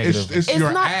 connotation. negative. It's It's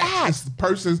your not act. act. It's the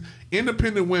person's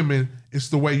independent women. It's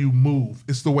the way you move.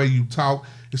 It's the way you talk.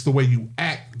 It's the way you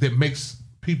act that makes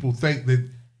people think that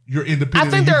you're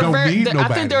independent. And you don't need nobody.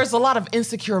 I think there's a lot of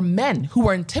insecure men who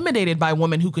are intimidated by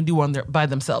women who can do by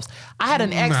themselves. I had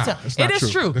an ex. it's not It is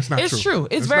true. That's not It's true. true.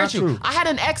 It's It's very not true. true. I had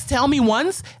an ex tell me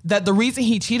once that the reason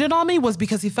he cheated on me was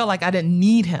because he felt like I didn't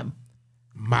need him.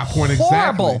 My point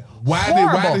Horrible. exactly. Why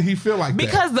Horrible. did he feel like that?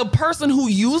 Because the person who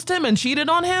used him and cheated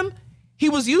on him, he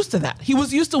was used to that. He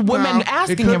was used to women No,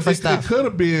 asking him for It stuff. could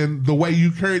have been the way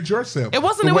you carried yourself. It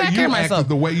wasn't the way I you carried acted, myself.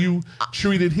 The way you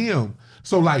treated him.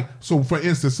 So for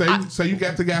instance, say you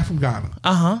got the guy from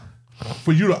Ghana.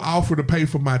 For you to offer to pay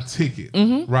for my ticket,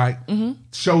 right?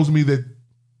 Shows me that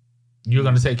You're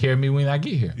gonna take care of me when I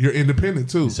get here. you're independent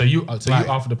too. So you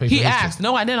offer to pay. He for his asked.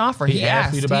 No, I didn't offer. He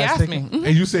asked. you to He buy his asked me. ticket? Mhm.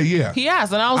 And you say yeah. He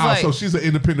asked, and I was Oh, like, so she's an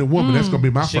independent woman. That's gonna be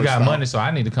my She first got thought. money, so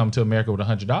I need to come to America with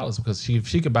 $100 because if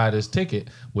she could buy this ticket,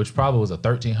 which probably was a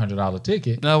 $1,300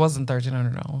 ticket. no, it wasn't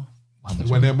 $1,300. How much?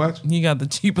 Wasn't that much? He got the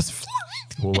cheapest flight.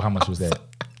 Well, how much was that?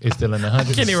 It's still in the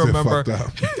hundreds. Can't even Still remember. fucked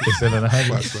up. It's still in the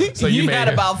hundreds. So You made had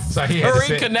it- about he had to 3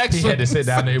 sit- connections. He had to sit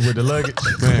down there with the luggage.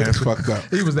 Man, it's fucked up.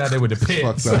 He was down there with the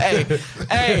pets. Fucked up.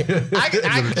 Hey, I did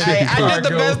the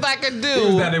best I could He was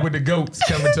down do. there with the goats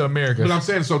coming to America. But I'm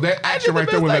saying, so that action the right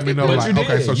there best would I let me could know, do. But like, you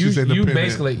okay, did. so she's you independent.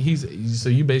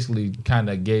 basically you basically kind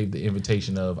of gave the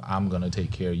invitation of I'm gonna take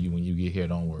care of you when you get here.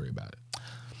 Don't worry about it.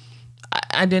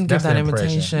 I didn't give That's that the impression.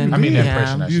 invitation. I mean, the Yeah.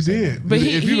 impression. I You should say. did. But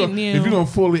if he you're knew. gonna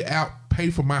fully pay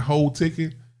for my whole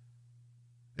ticket,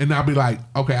 and I'll be like,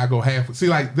 okay, I go half. See,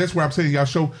 like that's where I'm saying y'all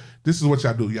show. This is what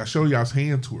y'all do. Y'all show y'all's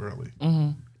hand too early.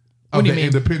 What do you the mean?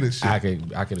 independent shit. I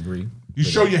could agree. You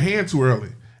show your hand too early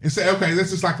and say, okay,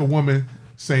 this is like a woman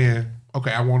saying,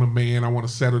 okay, I want a man, I want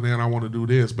to settle down, I want to do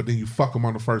this, but then you fuck them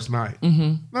on the first night.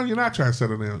 No, you're not trying to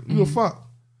settle down. You a fuck.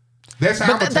 That's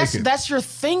how I'm But gonna take it. that's your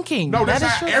thinking. No, that's That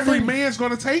is how your every thinking. man's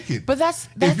gonna take it. But that's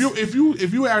if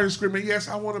you out here screaming, yes,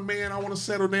 I want a man, I want to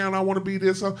settle down, I want to be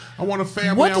this, I want a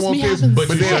family, What I does want me this, having but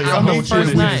sex then I on the want you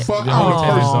first to night? fuck Yeah, on the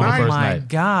on first the night. first my night.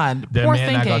 God. That Poor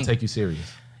man not gonna thinking. take you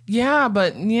serious. Yeah,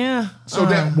 but yeah. So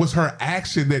that was her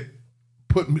action that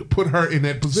put her in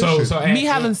that position. Me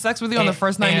having sex with you on the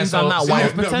first night means I'm not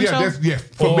wife potential?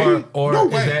 For me, or no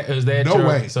is way. is that No your,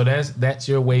 way. So that's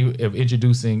your way of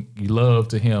introducing love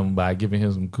to him by giving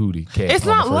him some cootie. It's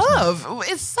not love.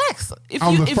 It's sex. If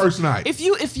On the first night.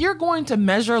 If you're going to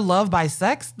measure love by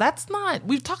sex, that's not.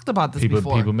 We've talked about this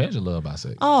before. People measure love by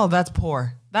sex. Oh, that's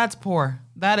poor. That's poor.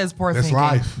 That is poor That's thinking.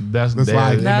 life. That's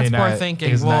life. That's poor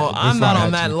thinking. Well, I'm not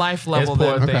on that life level It's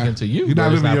poor then. thinking to you. You're not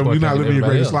but it's living poor your thinking to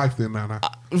greatest everybody life then, Nana.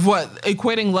 What,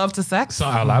 equating love to sex?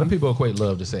 else. So a lot of people equate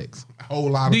love to sex. A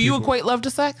whole lot of Do you people. equate love to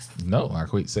sex? No, I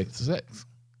equate sex to sex.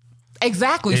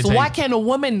 Exactly. It So why takes- can't a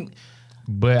woman?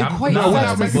 But Equate No, we're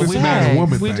not sex making to this sex. man and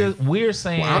woman thing. We're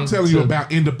saying. Well, I'm telling you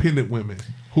about independent women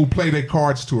who play their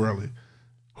cards too early.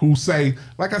 Who say,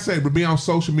 like I said, but be on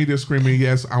social media screaming,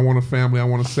 yes, I want a family, I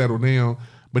want to settle down,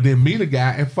 but then meet a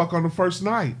guy and fuck on the first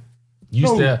night. You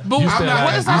No, still, but you I'm still not- out-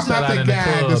 what you is still that? I'm not out the in the guy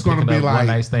club that's gonna picking be up like, one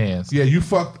night stands. Yeah,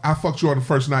 I fucked you on the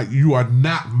first night. You are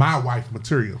not my wife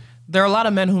material. There are a lot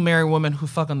of men who marry women who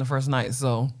fuck on the first night.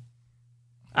 So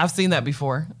I've seen that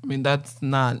before. I mean, that's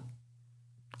not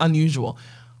unusual.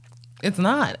 It's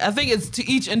not. I think it's to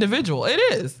each individual. It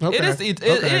is. Okay. It is. It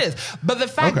Okay. is. But the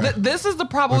fact Okay. that this is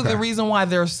probably Okay. the reason why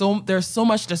there's so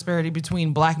much disparity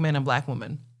between black men and black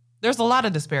women. There's a lot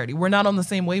of disparity. We're not on the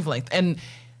same wavelength, and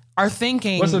our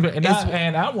thinking.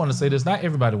 And I want to say this: not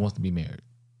everybody wants to be married.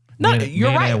 No, Men- you're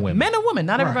men right. and women. Men and women.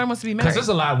 Not everybody wants to be married. Because there's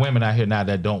a lot of women out here now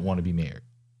that don't want to be married.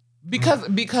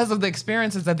 Because of the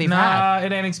experiences that they've had. Nah,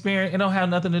 it ain't experience. It don't have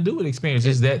nothing to do with experience.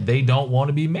 It's that they don't want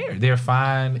to be married. They're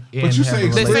fine. But you say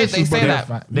They say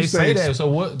that. They say that. So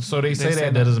what? So they say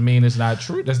that doesn't mean it's not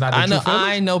true. That's not.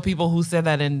 I know people who said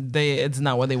that, and it's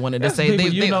not what they wanted to say.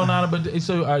 People, Nana, but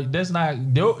so that's not.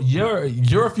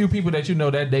 You're a few people that you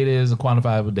know that data isn't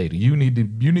quantifiable data. You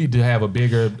need to have a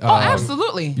bigger.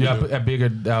 Absolutely. Yeah, a bigger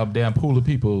damn pool of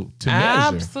people to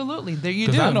measure. Absolutely, there you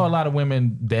do. Because I know a lot of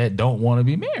women that don't want to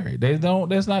be married. They don't.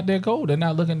 That's not their goal. They're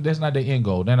not looking. That's not their end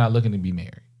goal. They're not looking to be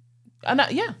married.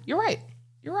 Yeah, you're right.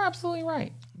 You're absolutely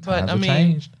right. But Times have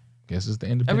changed. Guess it's the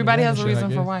independent. Everybody has a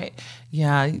reason for why.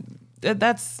 Yeah,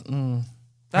 that's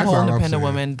that whole independent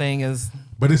woman thing is.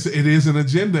 But it is an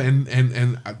agenda, and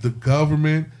the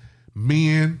government,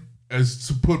 men, is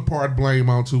to put part blame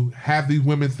on to have these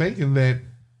women thinking that,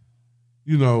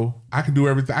 I can do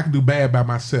everything. I can do bad by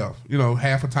myself.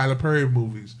 Half of Tyler Perry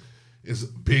movies is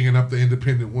bigging up the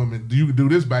independent woman. You can do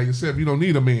this by yourself. You don't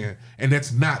need a man. And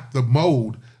that's not the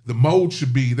mode. The mode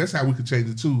should be, that's how we could change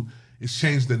it too, is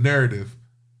change the narrative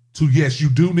to, yes,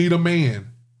 you do need a man.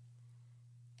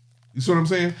 You see what I'm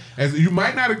saying? As you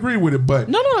might not agree with it, but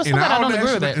no, it's not that I don't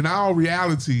agree with it. In our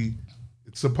reality,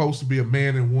 it's supposed to be a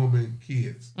man and woman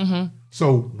kids. Mm-hmm.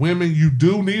 So women, you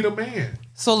do need a man.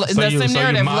 So in that same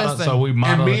narrative, listen. So we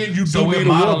modeling, we're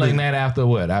modeling that after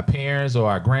what? Our parents or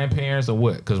our grandparents or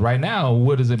what? Because right now,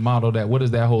 what is it modeled at? What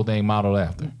is that whole thing modeled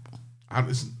after?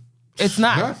 It's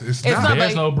not. Nothing. It's not.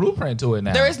 There's no blueprint to it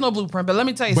now. There is no blueprint, but let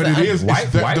me tell you something. But it is.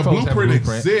 The blueprint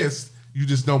exists. You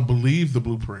just don't believe the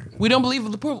blueprint. We don't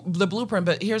believe the blueprint,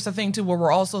 but here's the thing too. What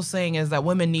we're also saying is that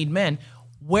women need men.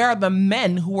 Where are the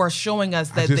men who are showing us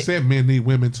that? I just said men need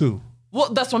women too.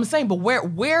 Well, that's what I'm saying. But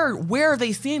where are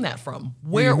they seeing that from?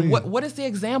 What is the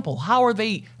example? How are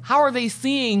they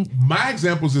seeing? My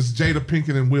examples is Jada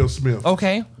Pinkett and Will Smith.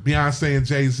 Okay. Beyonce and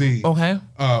Jay-Z. Okay.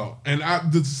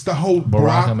 And this the whole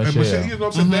Barack and Michelle. You know what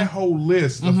I'm saying? Mm-hmm. That whole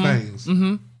list of things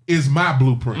is my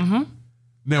blueprint. Mm-hmm.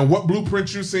 Now, what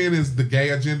blueprint you're saying is the gay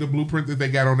agenda blueprint that they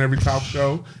got on every talk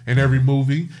show and every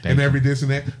movie and every this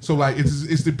and that. So like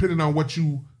it's depending on what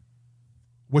you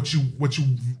want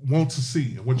to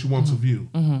see and what you want to view.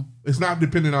 Mm-hmm. It's not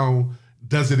dependent on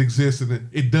does it exist, and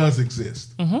it does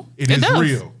exist. Mm-hmm. It is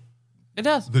real. It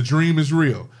does. The dream is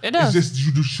real. It does. It's just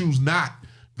you do choose not.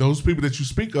 Those people that you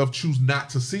speak of choose not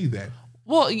to see that.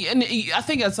 Well, and I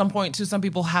think at some point too, some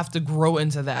people have to grow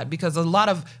into that because a lot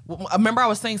of. Remember, I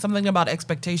was saying something about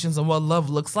expectations and what love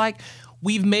looks like.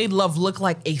 We've made love look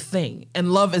like a thing,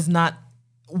 and love is not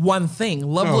one thing.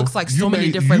 Love looks like so many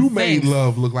different things. You made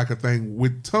love look like a thing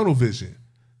with tunnel vision.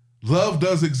 Love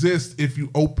does exist if you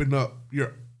open up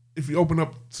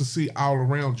to see all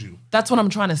around you. That's what I'm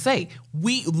trying to say.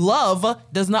 Love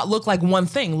does not look like one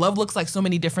thing. Love looks like so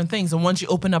many different things. And once you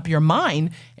open up your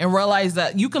mind and realize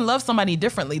that you can love somebody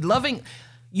differently,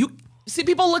 see,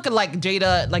 people look at like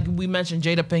Jada, like we mentioned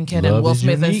Jada Pinkett and Will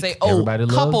Smith and say,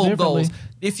 couple goals.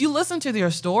 If you listen to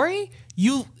their story,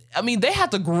 they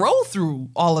had to grow through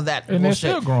all of that and bullshit.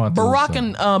 They're still growing through Barack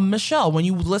and Michelle, when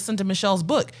you listen to Michelle's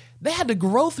book, they had to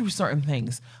grow through certain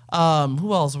things.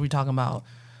 Who else are we talking about?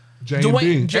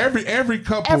 Every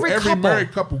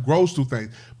married couple grows through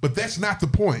things. But that's not the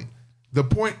point. The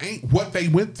point ain't what they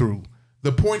went through.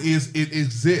 The point is it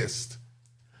exists.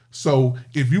 So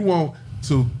if you want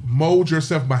to mold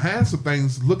yourself behind some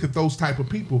things, look at those type of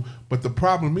people. But the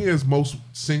problem is most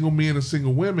single men and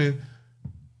single women,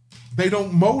 they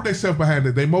don't mold themselves behind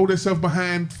it. They mold themselves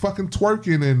behind fucking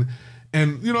twerking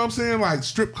and you know what I'm saying? Like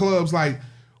strip clubs. Like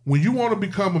when you want to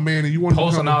become a man and you want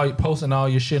to posting all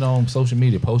your shit on social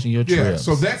media, posting your trips. Yeah,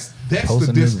 so that's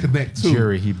the disconnect too.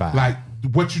 Jury he buys. Like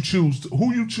what you choose,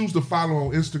 who you choose to follow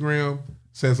on Instagram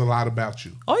says a lot about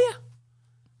you. Oh yeah.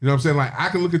 You know what I'm saying? Like I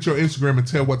can look at your Instagram and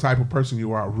tell what type of person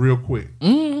you are real quick.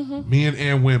 Mm-hmm. Men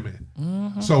and women.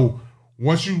 Mm-hmm. So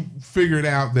once you figured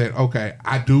out that, okay,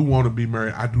 I do want to be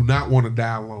married, I do not want to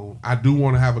die alone, I do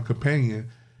want to have a companion,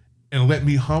 and let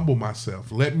me humble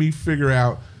myself. Let me figure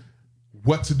out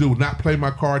what to do, not play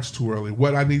my cards too early,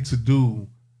 what I need to do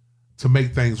to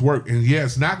make things work. And yeah,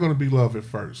 it's not going to be love at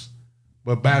first.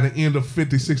 But by the end of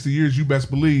 50, 60 years, you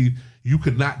best believe you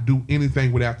could not do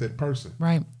anything without that person.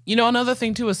 Right. Another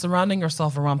thing too is surrounding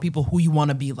yourself around people who you want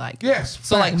to be like. Yes.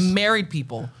 So facts. Like married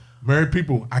people. Married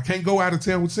people. I can't go out of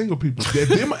town with single people.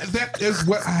 That is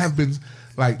what I have been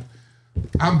like.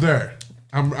 I'm there.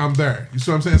 I'm there. You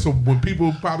see what I'm saying? So when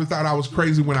people probably thought I was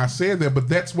crazy when I said that, but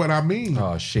that's what I mean.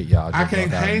 Oh shit, y'all! I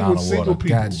can't hang with single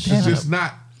people. It's just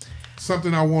not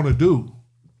something I want to do.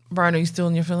 Brian, are you still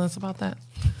in your feelings about that?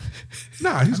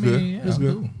 Nah, he's good. Yeah, He's I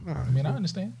good. do. Nah, I mean, I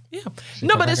understand. Yeah.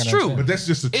 No, but I it's can true. understand. but that's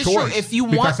just a It's choice. true. If you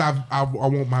because want- I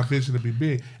want my vision to be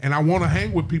big, and I want to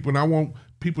hang with people, and I want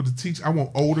people to teach. I want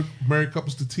older married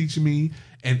couples to teach me,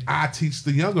 and I teach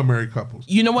the younger married couples.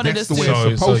 You know what it That's is the way too?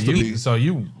 it's supposed to be.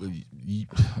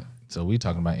 So we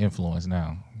talking about influence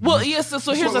now. Well, yes.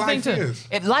 So here's what the thing life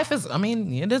too. is. Life is. I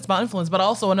mean, it is about influence, but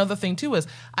also another thing too is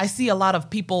I see a lot of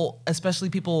people, especially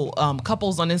people,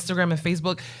 couples on Instagram and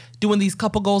Facebook, doing these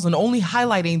couple goals and only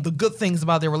highlighting the good things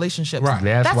about their relationships. Right.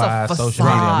 That's why a social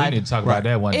media. We facade. need to talk about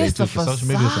that one day It's too. a Because social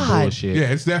media is some facade. bullshit. Yeah,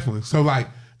 it's definitely so. Like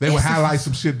they would It's a- highlight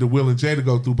some shit that Will and Jada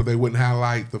go through, but they wouldn't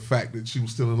highlight the fact that she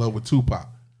was still in love with Tupac.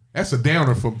 That's a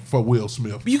downer for Will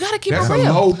Smith. You got to keep That's it a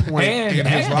real. low point And, in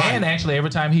his life. and actually, every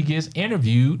time he gets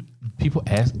interviewed, people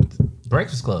ask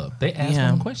Breakfast Club. They ask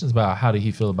Yeah. him questions about how did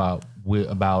he feel about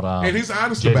And he's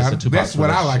honest Jada's about and it. Tupac's That's what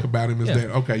I like relationship. about him is Yeah.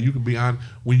 that okay, you can be honest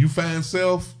when you find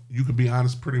self. You can be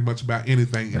honest pretty much about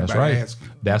anything That's anybody right. asks you.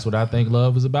 That's what I think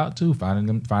love is about too.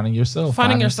 Finding yourself.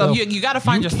 Finding yourself. yourself. You got to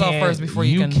find yourself can't- first before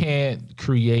you can. can't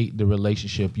create the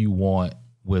relationship you want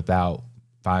without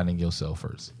finding yourself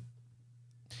first.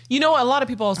 You know, a lot of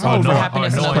people also I look don't for know.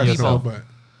 happiness in knowing other Questionable, people. yourself.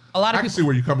 but A lot I of can people. see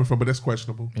where you're coming from, but that's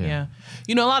questionable. Yeah.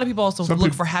 You know, a lot of people also Some look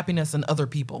people- for happiness in other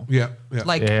people. Yeah, yeah.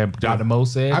 Like, Yeah, Dr. Mo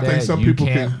said I think that some you people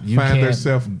can't- can you find can't-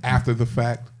 themselves after the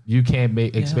fact. You can't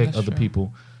expect that's other true.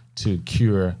 people to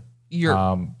cure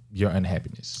Your- your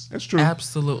unhappiness. That's true.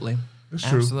 absolutely. That's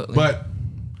true. Absolutely. But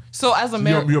So as a your,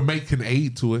 married, your mate can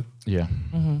aid to it, Yeah.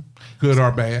 good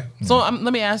or bad. so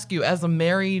let me ask you, as a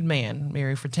married man,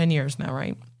 married for 10 years now,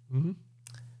 right?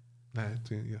 9,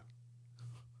 10, yeah.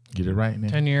 Get it right now.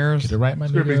 10 years. Get it right, my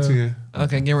It's gonna be nigga. 10.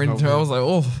 Okay, get ready to. I was like,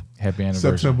 oh, Happy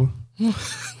anniversary. September.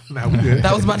 Nah, we good.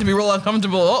 that was about to be real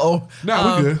uncomfortable. Uh-oh.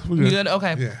 No, we good. We good. You good?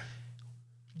 Okay.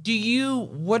 Yeah.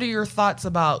 What are your thoughts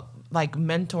about like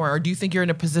mentor, or do you think you're in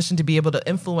a position to be able to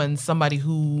influence somebody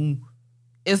who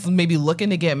is maybe looking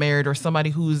to get married or somebody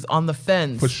who's on the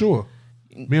fence? For sure.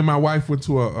 Me and my wife went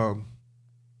to a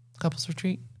Couples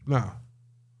retreat?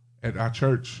 at our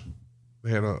church.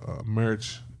 They had a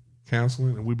marriage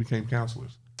counseling, and we became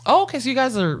counselors. Oh, okay. So you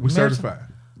guys are We married- certified.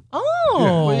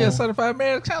 Oh. Well, yeah, certified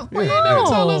marriage counselor. Yeah, Well, you yeah.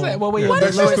 never told us that. Well, Yeah, Why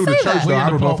that's didn't you through the say church, that? though. I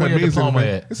don't know if Where that your means diploma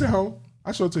anything. at? It's at home.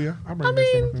 I show it to you. I bring I that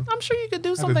shit mean, up I'm sure you could do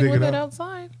to something dig with it it up.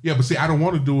 outside. Yeah, but see, I don't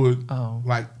want to do it Oh.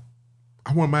 like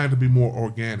I want mine to be more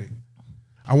organic.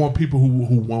 I want people who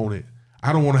want it.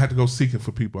 I don't want to have to go seeking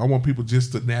for people. I want people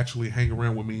just to naturally hang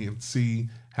around with me and see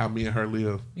how me and her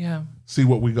live, Yeah. see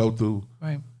what we go through,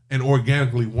 Right. and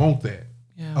organically want that,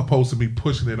 Yeah. opposed to me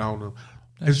pushing it on them.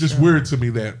 That's It's just true. weird to me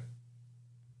that,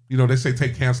 they say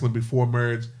take counseling before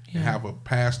marriage Yeah. and have a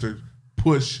pastor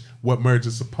push what marriage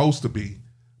is supposed to be.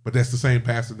 But that's the same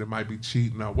pastor that might be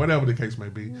cheating or whatever the case may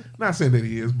be. Not saying that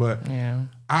he is, but Yeah.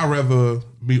 I'd rather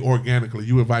me organically.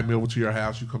 You invite me over to your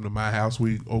house, you come to my house,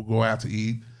 we go out to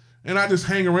eat, and I just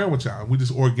hang around with y'all. We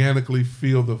just organically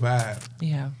feel the vibe.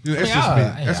 Yeah. That's just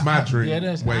me. That's my dream Yeah,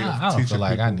 way of I don't teaching feel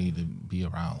like people. I need to be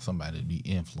around somebody to be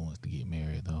influenced to get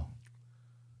married, though.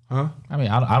 Huh? I mean,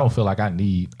 I don't feel like I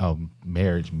need a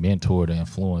marriage mentor to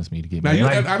influence me to get Now, married. you-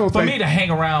 Like, I don't for think- me to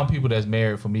hang around people that's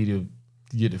married, for me to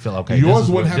get to feel okay. Yours this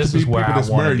wouldn't is have to be people where I that's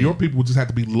wanna married. be. Your people just have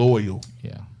to be loyal.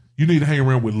 Yeah, You need to hang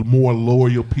around with more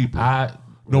loyal people. right.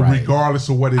 Regardless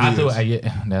of what it is. I feel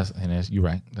that's you're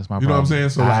right. That's my problem. You know what I'm saying?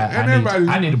 So, like, and everybody-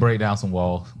 I need to break down some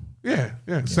walls. Yeah.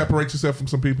 Separate yourself from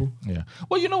some people. Yeah.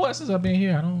 Well, you know what? Since I've been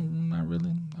here, I don't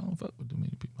fuck with too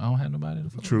many people. I don't have nobody to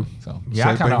fuck True. with. So Same yeah,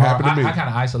 I thing kind happened to me. of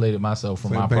isolated myself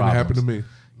from Same my thing that problems. happened to me.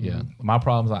 Yeah, my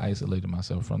problems. I isolated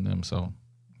myself from them. So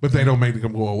But they don't make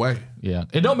them go away. yeah,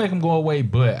 it don't make them go away.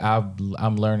 But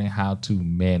I'm learning how to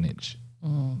manage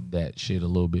that shit a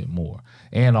little bit more.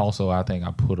 And also, I think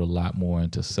I put a lot more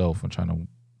into self and trying to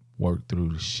work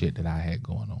through the shit that I had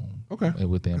going on. Okay.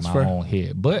 Within That's my fair. own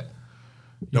head, but.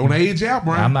 Don't age out,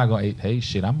 Brian. I'm not gonna. Hey,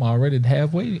 shit! I'm already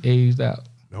halfway aged out.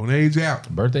 Don't age out.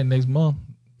 Birthday next month.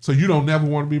 So you don't never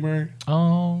want to be married?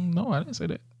 No, I didn't say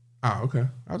that. Oh, okay.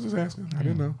 I was just asking. I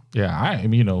didn't know. Yeah, I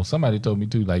mean, somebody told me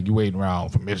too, like, you waiting around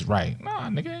for Miss Right. Nah,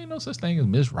 nigga, ain't no such thing as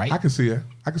Miss Right. I can see it.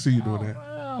 I can see you doing that.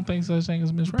 I don't think such thing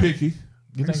as Miss Right. Picky. You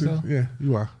I can think see- so? Yeah,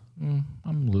 you are. I'm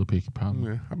a little picky,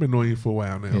 probably. Yeah, I've been knowing you for a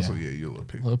while now, Yeah. so yeah, you're a little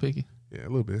picky. A little picky. Yeah, a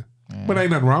little bit. Yeah. But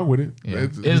ain't nothing wrong with it. Yeah.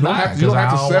 It's- It's not. you don't 'cause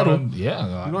have I to settle. wanna-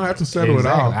 yeah. You don't have to settle at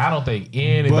all. I don't think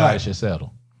anybody But- should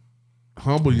settle.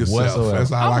 Humble yourself. Whatsoever.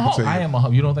 That's all I can tell you. I am a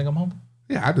humble. You don't think I'm humble?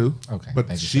 Yeah, I do. Okay, But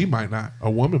thank you, she sir. might not.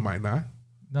 A woman might not.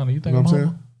 Nana, you You think know I'm what I'm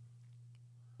humble?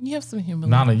 saying? You have some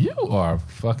humility. Nana, you are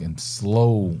fucking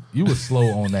slow. You were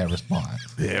slow on that response.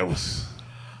 Yeah, it was.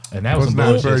 And that was Was some not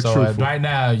bullshit. very So truthful. right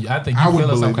now, I think I you're wouldn't feeling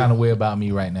some believe kind it. of way about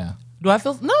me right now. Do I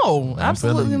feel? No, I'm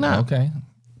absolutely feeling- not. Okay.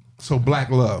 So black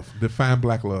love. Define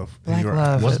black love. in Black your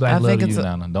love. eyes. What's I black love think to it's you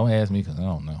a- now? Don't ask me because I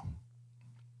don't know.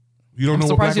 You don't I'm know what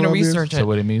surprised black you didn't love is? research So it.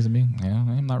 what it means to me? Yeah,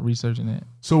 I'm not researching that.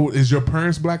 So is your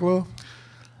parents black love?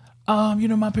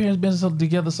 My parents been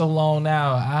together so long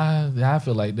now. I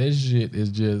feel like this shit is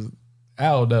just, I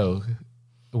don't know.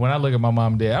 When I look at my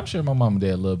mom and dad, I'm sure my mom and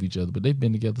dad love each other, but they've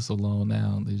been together so long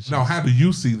now. No, how do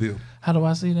you see them? How do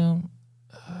I see them?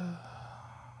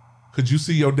 Could you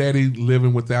see your daddy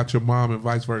living without your mom and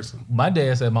vice versa? My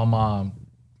dad said my mom.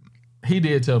 He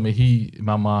did tell me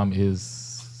my mom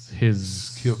is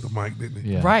his. Killed the mic, didn't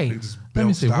he? Yeah. They Right. just Let me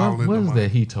belt see. style What in the was mic.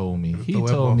 that he told me? He Throw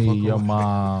that told me motherfucker your away.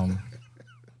 mom.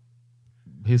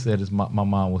 He said my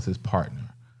mom was his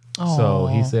partner. So Aw,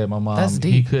 he said my mom. that's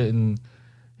He deep.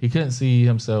 couldn't see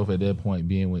himself at that point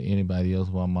being with anybody else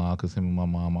with my mom because him and my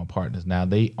mom are partners. Now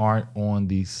they aren't on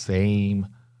the same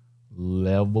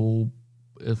level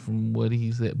from what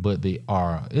he said, but they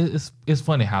are. It's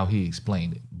funny how he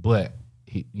explained it, but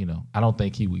he, I don't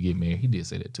think he would get married. He did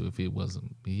say that too. If it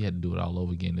wasn't, he had to do it all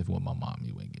over again. If it was my mom,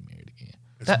 he wouldn't get married again.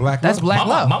 It's black That's love. black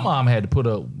love. My mom had to put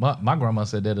up. My grandma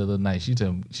said that the other night. She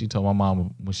told my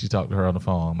mom when she talked to her on the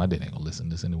phone. My dad ain't gonna listen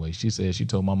to this anyway. She said she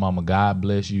told my mama, "God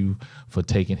bless you for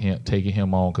taking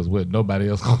him on, because nobody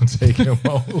else gonna take him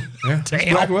on." Yeah,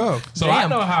 it's black love. So I Damn.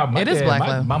 know how my It is dad, black my,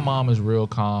 love. my mom is real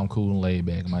calm, cool, and laid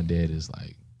back. And my dad is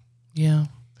like, Yeah.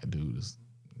 that dude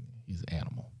he's an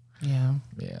animal. Yeah.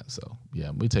 Yeah. So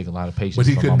yeah, we take a lot of patience. But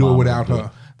he from couldn't my do it mom, without but-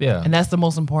 her. Yeah. And that's the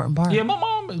most important part. Yeah,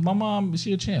 my mom,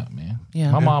 she a champ, man. Yeah.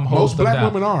 My Yeah. mom holds Most stuff black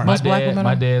down. women are. Most black women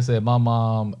My are. dad said my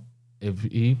mom, if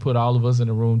he put all of us in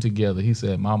a room together, he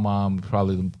said my mom is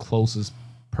probably the closest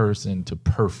person to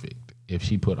perfect. If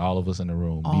she put all of us in the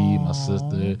room, me, my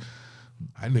sister.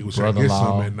 That nigga was trying to get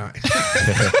Brother-in-law. something at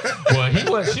night.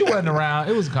 Well, she wasn't around.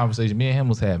 It was a conversation me and him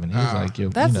was having. He was like, yo,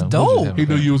 That's we was just dope. having He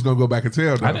knew fun. you was gonna go back and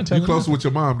tell. Though. I didn't tell You him close nothing. with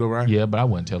your mom though, right? Yeah, but I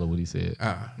wouldn't tell her what he said.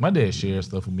 My dad shares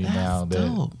stuff with me now that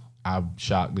dope. I'm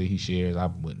shocked that he shares. I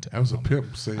wouldn't tell That was a him.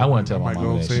 pimp saying. I wouldn't tell my might mom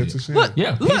go and that say it shit. to Shannon. Look,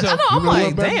 Yeah, look, he's I a- know. I'm you know what,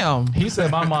 like, baby? damn. He said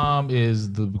my mom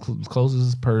is the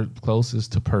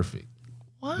closest to perfect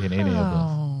Wow. than any of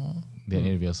us. Than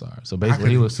any of us are. So I basically,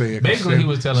 couldn't he was say it 'cause he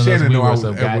was telling Shannon us we know I were would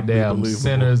some ever be goddamn believable.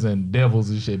 sinners and devils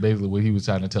and shit. Basically, what he was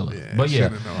trying to tell us. Yeah, But yeah,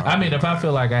 Shannon know I I mean, would if I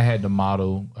feel like I had to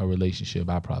model a relationship,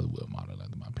 I probably would model like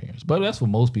my parents. But that's for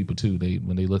most people too.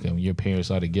 When they look at when your parents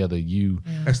are together, you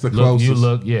That's the look, closest. you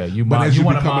look, yeah, you But as you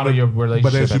want to become model an- your relationship.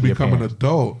 But as you after your become an parents.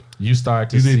 adult, You start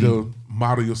to you see need to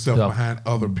model yourself Stuff. behind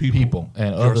other people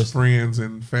and your others. friends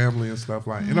and family and stuff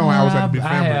like. You know, I always have to be I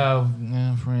family.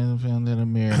 have friends and family that are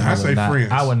married. I say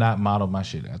friends. I would not model my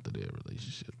shit after their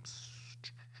relationships.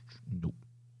 Nope.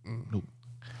 Nope.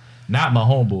 Not my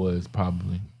homeboys,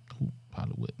 probably. Who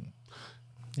probably wouldn't.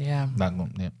 Yeah. Not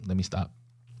gonna. Yeah, let me stop.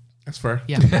 That's fair.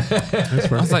 Yeah. That's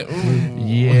fair. I was like, ooh.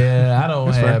 Yeah, I don't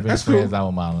That's fair. have any That's friends cool. I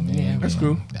would model. Yeah. That's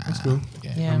cool. That's cool.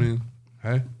 Yeah. Yeah. I mean,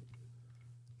 hey.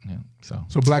 Yeah, so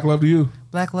So black love to you.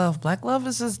 Black love. Black love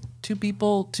is just two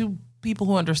people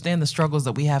who understand the struggles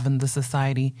that we have in the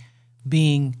society,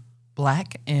 being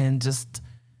black and just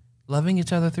loving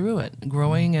each other through it,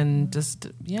 growing and just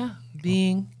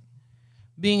being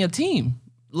a team.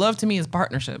 Love to me is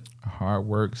partnership. hard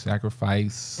work,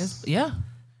 sacrifice, It's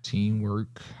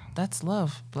teamwork. that's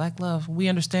love. Black love. We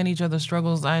understand each other's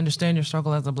struggles. I understand your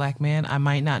struggle as a black man. I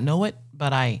might not know it,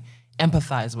 but I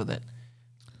empathize with it.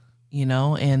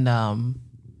 And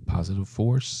Positive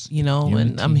force. when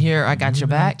Unity. I'm here, I got your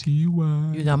back.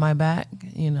 Unity. You got my back,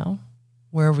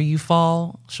 Wherever you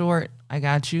fall short, I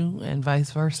got you, and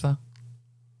vice versa.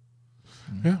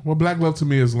 Yeah. Well, black love to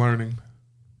me is learning.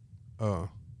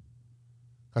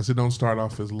 Because it don't start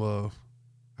off as love.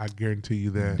 I guarantee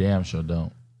you that. Damn sure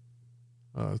don't.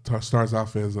 Starts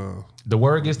off as The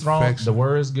word gets thrown. Affection. The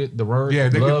words get the word. Yeah,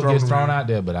 they get love thrown gets thrown around. out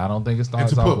there, but I don't think it and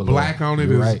starts to off put with black love. on it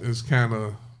You're is, right. is kind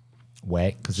of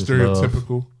Whack because it's love.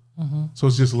 stereotypical. So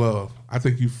it's just love. I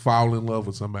think you fall in love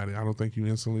with somebody. I don't think you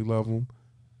instantly love them.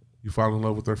 You fall in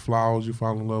love with their flaws. You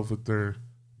fall in love with their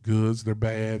goods, their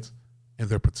bads, and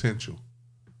their potential.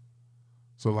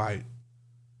 So like,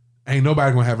 ain't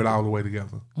nobody gonna have it all the way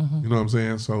together. You know what I'm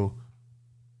saying? So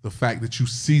the fact that you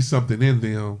see something in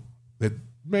them that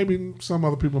maybe some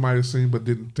other people might have seen but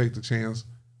didn't take the chance,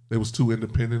 they was too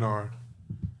independent, or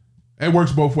it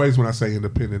works both ways when I say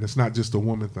independent. It's not just a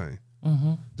woman thing.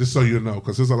 Just so you know,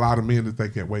 because there's a lot of men that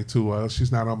think that way too.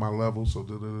 She's not on my level, so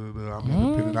I'm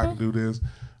independent. I can do this.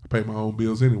 I pay my own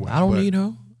bills anyway. I don't But- need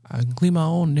her. I can clean my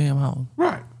own damn house.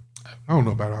 Right. I don't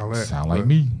know about all that. Sound like but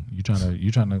me. You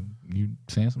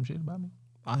saying some shit about me?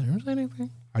 I didn't say anything.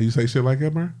 How you say shit like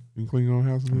that, man? You clean your own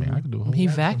house? I mean, I can do a whole He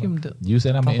lot. vacuumed it. You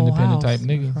said I'm the an whole independent house. type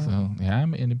nigga, so yeah,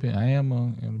 I'm an independent. I am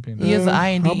an independent. He is Yeah,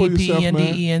 an humble yourself, man.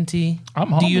 INDEPENDENT. I'm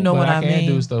humble, Do you know but what I can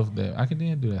do mean? stuff that I can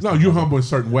then do that. No, stuff. you're humble in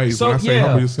certain ways. So when I say yeah,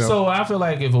 humble yourself, so I feel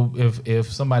like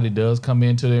if somebody does come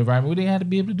into the environment, we didn't have to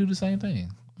be able to do the same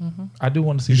thing. I do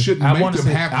want to see. You shouldn't I make want to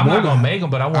them see. have I'm more not gonna than- make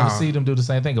them, but I want to see them do the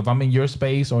same thing. If I'm in your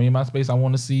space or in my space, I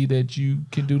want to see that you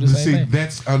can do the you same see, thing.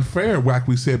 that's unfair. Like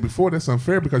we said before, that's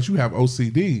unfair because you have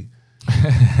OCD.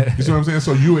 You see what I'm saying?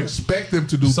 So you expect them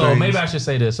to do So things. maybe I should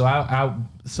say this.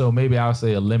 So maybe I'll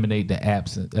say eliminate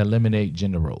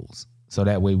gender roles. So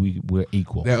that way we're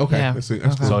equal. Yeah, okay. Yeah. Let's see.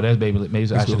 That's Okay. cool. So that's maybe I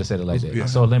should cool. have said it like that. Yeah.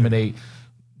 So eliminate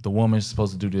the woman's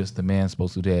supposed to do this, the man's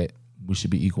supposed to do that. We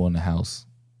should be equal in the house.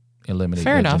 Eliminate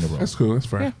Fair that enough. gender role. That's cool. That's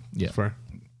fair. Yeah. Yeah. That's fair.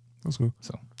 That's cool.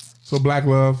 So So Black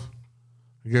Love,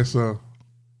 I guess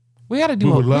We got to do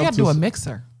We a would we love got to to do a s-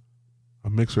 mixer. a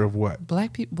mixture of what?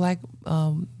 Black people, black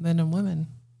men and women,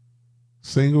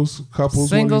 Singles, couples,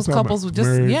 singles, what are you talking couples. about? Just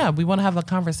Married? yeah, we want to have a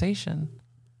conversation.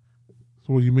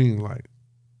 So what do you mean, like,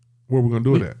 where we gonna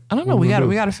do it at? I don't know. What We gonna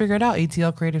got do? to figure it out.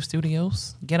 ATL Creative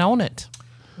Studios, get on it.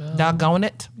 Doggone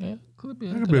it. yeah, could be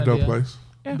That could be a dope idea. place.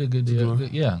 Could be a good deal.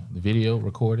 Good- Yeah, the video,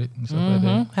 record it and stuff like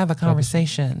that. Have a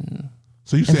conversation.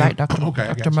 So you Invite said, Dr. okay, I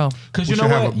got Dr. you. Mo. Because We you know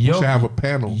should have what, a- we should have a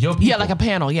panel. your Yeah, people, like a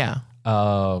panel. Yeah.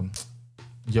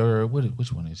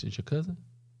 which one is it? Your cousin?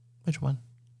 Which one?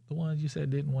 The one you said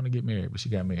didn't want to get married, but she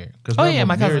got married. Because Oh, yeah,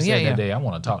 my cousin. Said Yeah, that yeah. day, I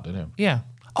want to talk to them. Yeah.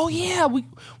 Oh yeah.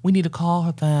 We need to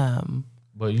call them.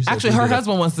 But you said Actually, we her did a-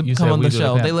 husband wants to you come said on we the did a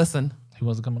show. panel. They listen. He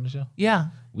wants to come on the show. Yeah.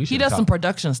 We He should've does called- some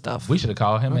production stuff. We should have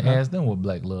called him and asked them what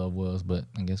Black Love was, but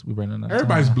I guess we ran out of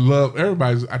time.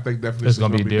 Everybody's, I think, definitely It's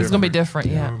gonna be different. It's gonna be different.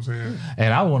 You know Yeah. what I'm saying?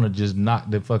 And I want to just knock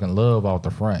the fucking love off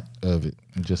the front of it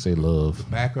and just say love.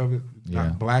 Back of it, Yeah.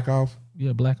 not black off.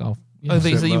 Yeah, black off. Yeah. Oh,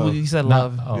 so said love. you said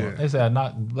Not- love. Oh, Yeah. they said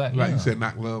not black. Like yeah. you said,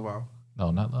 knock love off.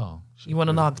 No, not love. You want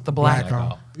to knock the black. Black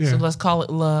off. So Yeah. let's call it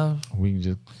love. We can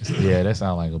just yeah, that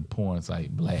sounds like a porn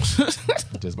site. Black, just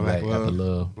black, Black after love.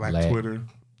 love, Black Twitter.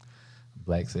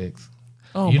 black sex.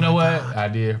 Oh, You know my what? I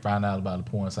did find out about the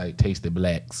porn site Tasty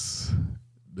Blacks.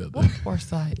 God. Poor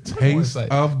side. Taste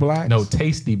site? of blacks. No,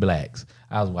 Tasty Blacks.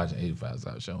 I was watching 85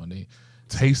 South Show and they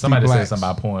Tasty somebody blacks. said something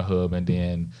about Pornhub and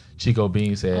then Chico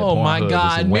Bean said, Oh my Pornhub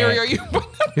God, is Mary, whack. are you?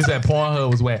 He said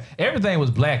Pornhub was whack. Everything was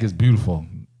black is beautiful.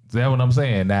 Is that what I'm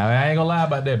saying? Now I ain't gonna lie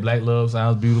about that. Black love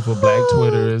sounds beautiful. Black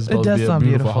Twitter is supposed to does be a sound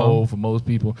beautiful beautiful. hole for most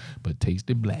people. But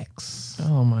Tasty Blacks.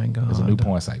 Oh my God. It's a new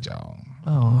porn site, y'all.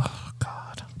 Oh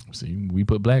God. See, we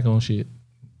put black on shit.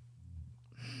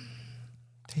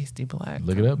 Tasty black.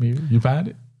 Look it up, Mary. You find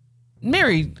it?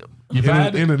 Mary. You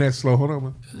find it? Internet slow. Hold on,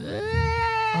 man.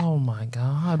 Oh my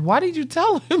God. Why did you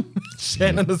tell him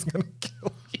Shannon is gonna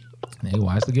kill you? They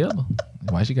watch together.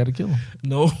 Why she got to kill him?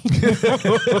 No.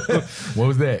 What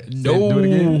was that? No. Do it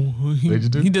again. What'd you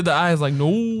do? He did the eyes like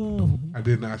no. I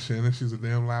did not, Shannon. She's a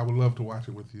damn lie. I would love to watch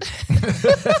it with you.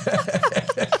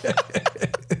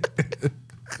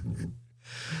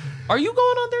 Are you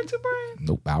going on there too, Brian?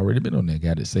 Nope, I already been on there.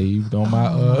 Got it saved on my.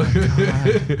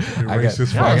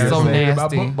 Racist Y'all are got it so saved in my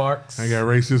nasty. bookmarks. I got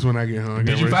racist when I get home.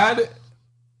 Did you find it?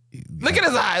 Look at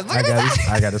his eyes. Look I at his got eyes. it.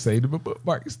 I got to save the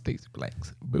bookmarks. Tasty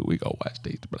Blacks, but we gonna watch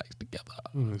Tasty Blacks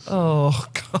together. Oh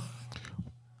God.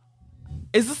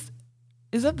 Is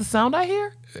that the sound I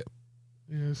hear? Yeah,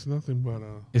 it's nothing but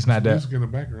It's not that. music in the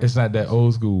background. It's not that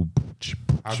old school.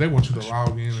 They want you to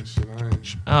log in and shit. I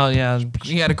ain't. Oh yeah.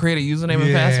 You gotta create a username and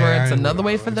Yeah, password. I It's ain't another with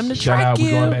way all for that them to shit. Shout track out. We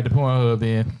going you. back to Pornhub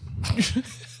then.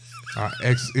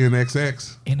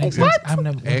 XNXX. NXX. I'm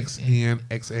never.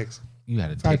 XNXX. You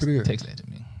gotta Type text, it in. text that to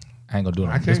me. I ain't gonna do it.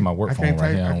 I On, this can't- is my work I phone can't right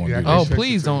type- here. I I don't want to can't- do I Oh that. can't-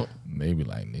 please don't. Maybe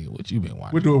like nigga, what you been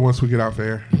watching? We'll do it once we get off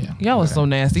there. Yeah. Y'all are so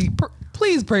nasty.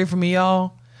 Please pray for me,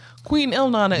 y'all. Queen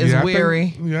Ilnana is I weary.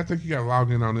 Think, I think you got to log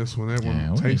in on this one. That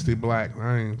Yeah, one, we- Tasty Black.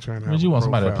 I ain't trying to. Would have you a want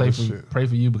somebody to profile play and for shit. pray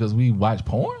for you because we watch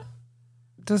porn?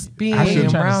 Just being I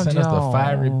should try to around send us the y'all.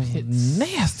 fiery pits.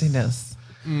 Nastiness.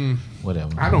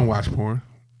 Whatever. I don't watch porn.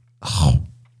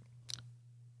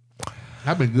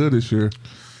 I've been good this year.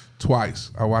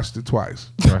 Twice. I watched it twice.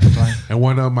 And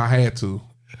one of them I had to.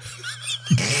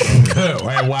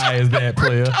 Why is that,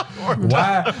 player?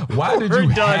 Why did you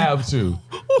have to?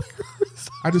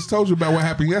 I just told you about what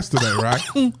happened yesterday, right?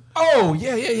 Oh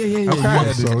yeah.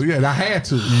 Okay, so yeah, I had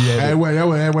to. had Hey, wait, that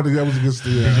was against the.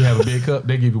 Did you have a big cup?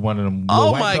 They give you one of them.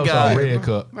 Oh, white my cups or God. a red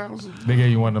cup. That was, They gave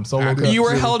you one of them solo I cups. did. You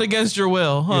were Yeah. held against your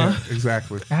will, huh? yeah,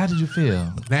 exactly. How did you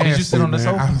feel? Nasty, did you sit on the man.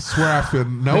 sofa? I swear I feel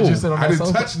no. Did you sit on I that didn't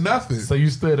sofa? touch nothing. So you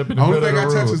stood up in the Only middle thing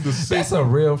of the I room. touch is the seat. That's a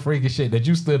real freaky shit that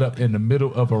you stood up in the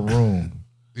middle of a room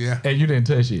Yeah, and you didn't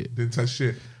touch it. didn't touch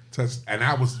shit. touch, and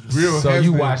I was real. So hesitant.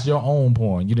 you watched your own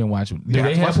porn. You didn't watch. Did Yeah,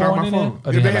 they I have watched it on porn my in phone. it?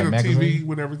 Or Yeah, they have, had like, a TV magazine?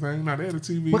 with everything. No, they had a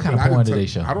TV. What kind but of I porn didn't did they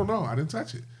touch- show? I don't know. I didn't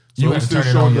touch it. You it had was to still turn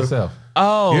it showing on the- yourself.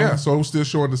 Oh, Yeah, so it was still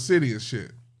showing the city and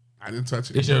shit. I didn't touch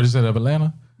it. It showed us in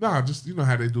Atlanta. No, just you know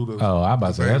how they do the. Oh, I about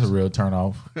to say that's a things. real turn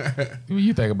off.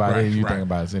 You think about it, you think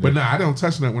about it. But no, I don't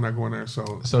touch that when I go in there.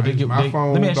 So they give- my they-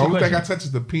 phone. let me ask The you a only thing I question. touch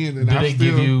is the pen, and do I they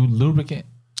still, give you lubricant?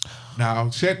 No,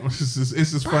 shit. It's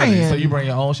just funny. Brian. So you bring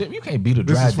your own shit. You can't beat a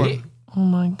This dry is funny. dick. oh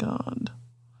my God.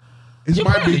 It You,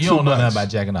 might be you too don't know much. nothing about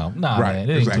jacking off. Nah, Right, man,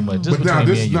 it ain't exactly. too much. Just But now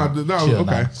between this, me and you. no, Chill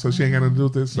okay. now. So she ain't got nothing to do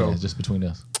with this. So Yeah, it's just between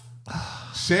us.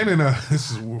 Shannon,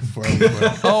 this is funny.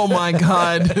 but Oh my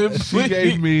God. she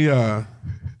gave me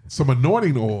some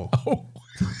anointing oil.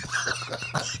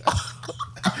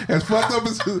 As fucked up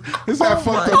as how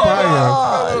fucked up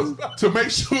I am. To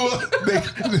make sure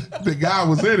the guy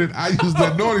was in it, I used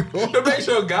the anointing oil. To make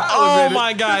sure God was Oh in it.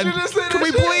 my God. Did you just say Can that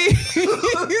we shit?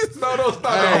 please? No, don't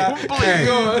stop. Hey, Keep hey.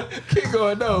 going. Keep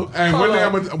going. No. And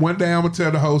Hold one day I'm gonna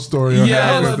tell the whole story. Of Yes,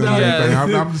 how it went and yes.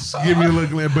 everything. I'm just giving you a little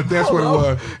glimpse, but that's what it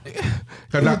was.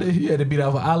 'Cause You had to beat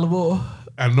off with olive oil.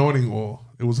 anointing oil.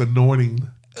 It was anointing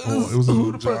oil. It was a Who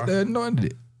little the jar. fuck that anointed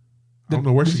it? I don't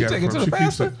know where Did she she got take it it from. to the She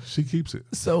keeps pastor? it. She keeps it.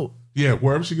 So Yeah,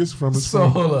 wherever she gets it from, it's So,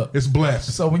 from. hold up. It's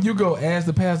blessed. So when you go ask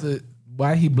the pastor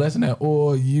why he blessing that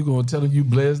oil, you gonna tell him you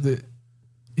blessed it.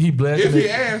 He blessed If it he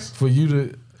asks, for you to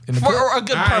in the For a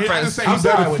good I didn't purpose. say I'm he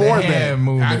sorry done it with for the that. hand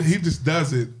movements. He just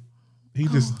does it. He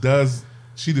just does.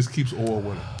 She just keeps oil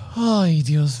with her. Ay,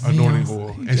 Dios Anointing mío.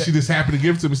 oil. And she just happened to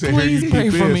give it to me and say, here, you Please keep pray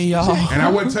for this. me, y'all. And I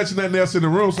wasn't touching nothing else in the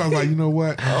room, so I was like, you know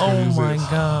what? I'm just gonna Oh use my this.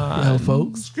 God. Yo,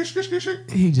 folks. Skish, skish, skish, skish.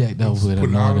 He jacked up with Put it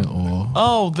anointing on. oil.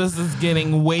 Oh, this is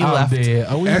getting way I'm left. dead.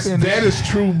 Are we That is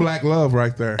true black love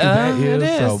right there. That It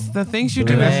is is. some The things you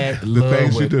do. black the love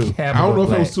things you with do. I capital don't know if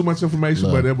it was black too much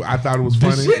information, love. but I thought it was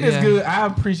The funny. shit is Yeah. good. I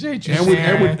appreciate you And we,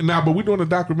 sharing. but we're doing a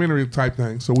documentary type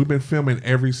thing, so we've been filming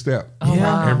every step, Oh,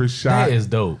 wow. every shot. That is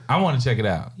dope. I want to check it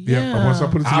out. Yeah. But once I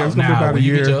put it together, it's gonna be Now, about a when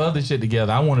you year. get your other shit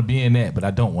together, I want to be in that, but I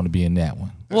don't want to be in that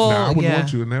one. Well, Nah, I wouldn't yeah.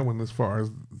 want you in that one as far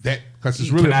as that, because it's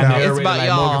really Can I about narrate It's it about like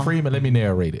y'all. Morgan Freeman? Let me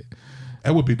narrate it.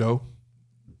 that would be dope.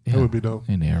 Yeah. That would be dope.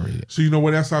 And narrate it. So you know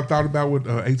what else I thought about with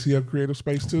ATL Creative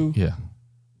Space too? Yeah.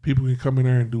 People can come in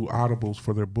there and do audibles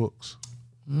for their books.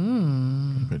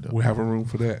 We have a room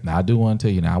for that. Now I do want to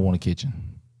tell you. Now I want a kitchen.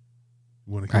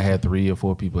 You wanna I had 3 or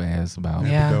 4 people ask about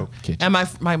Yeah. dope. kitchen.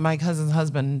 And my cousin's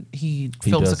husband, he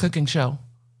films a does. cooking show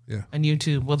Yeah. on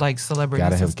YouTube with like celebrities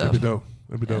Gotta and have stuff. That'd be dope.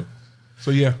 That'd be dope.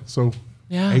 So yeah, so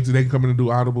Yeah. AT, they can come in and do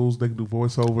audibles. They can do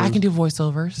voiceovers. I can do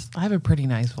voiceovers. I have a pretty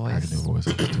nice voice. I can do voice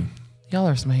over too. Y'all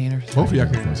are some haters. Both of y'all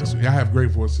can. Y'all have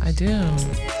great voices. I do.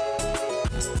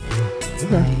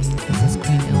 Okay. This is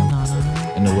Queen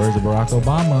Ilnana. In the words of Barack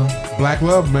Obama, Black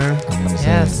love, man. I'm gonna say,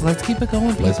 Yes, let's keep it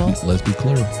going, people. let's be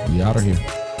clear. We out of here.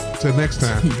 Till next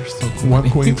time. You're so One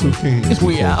queen, two kings.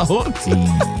 We out.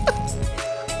 Ease.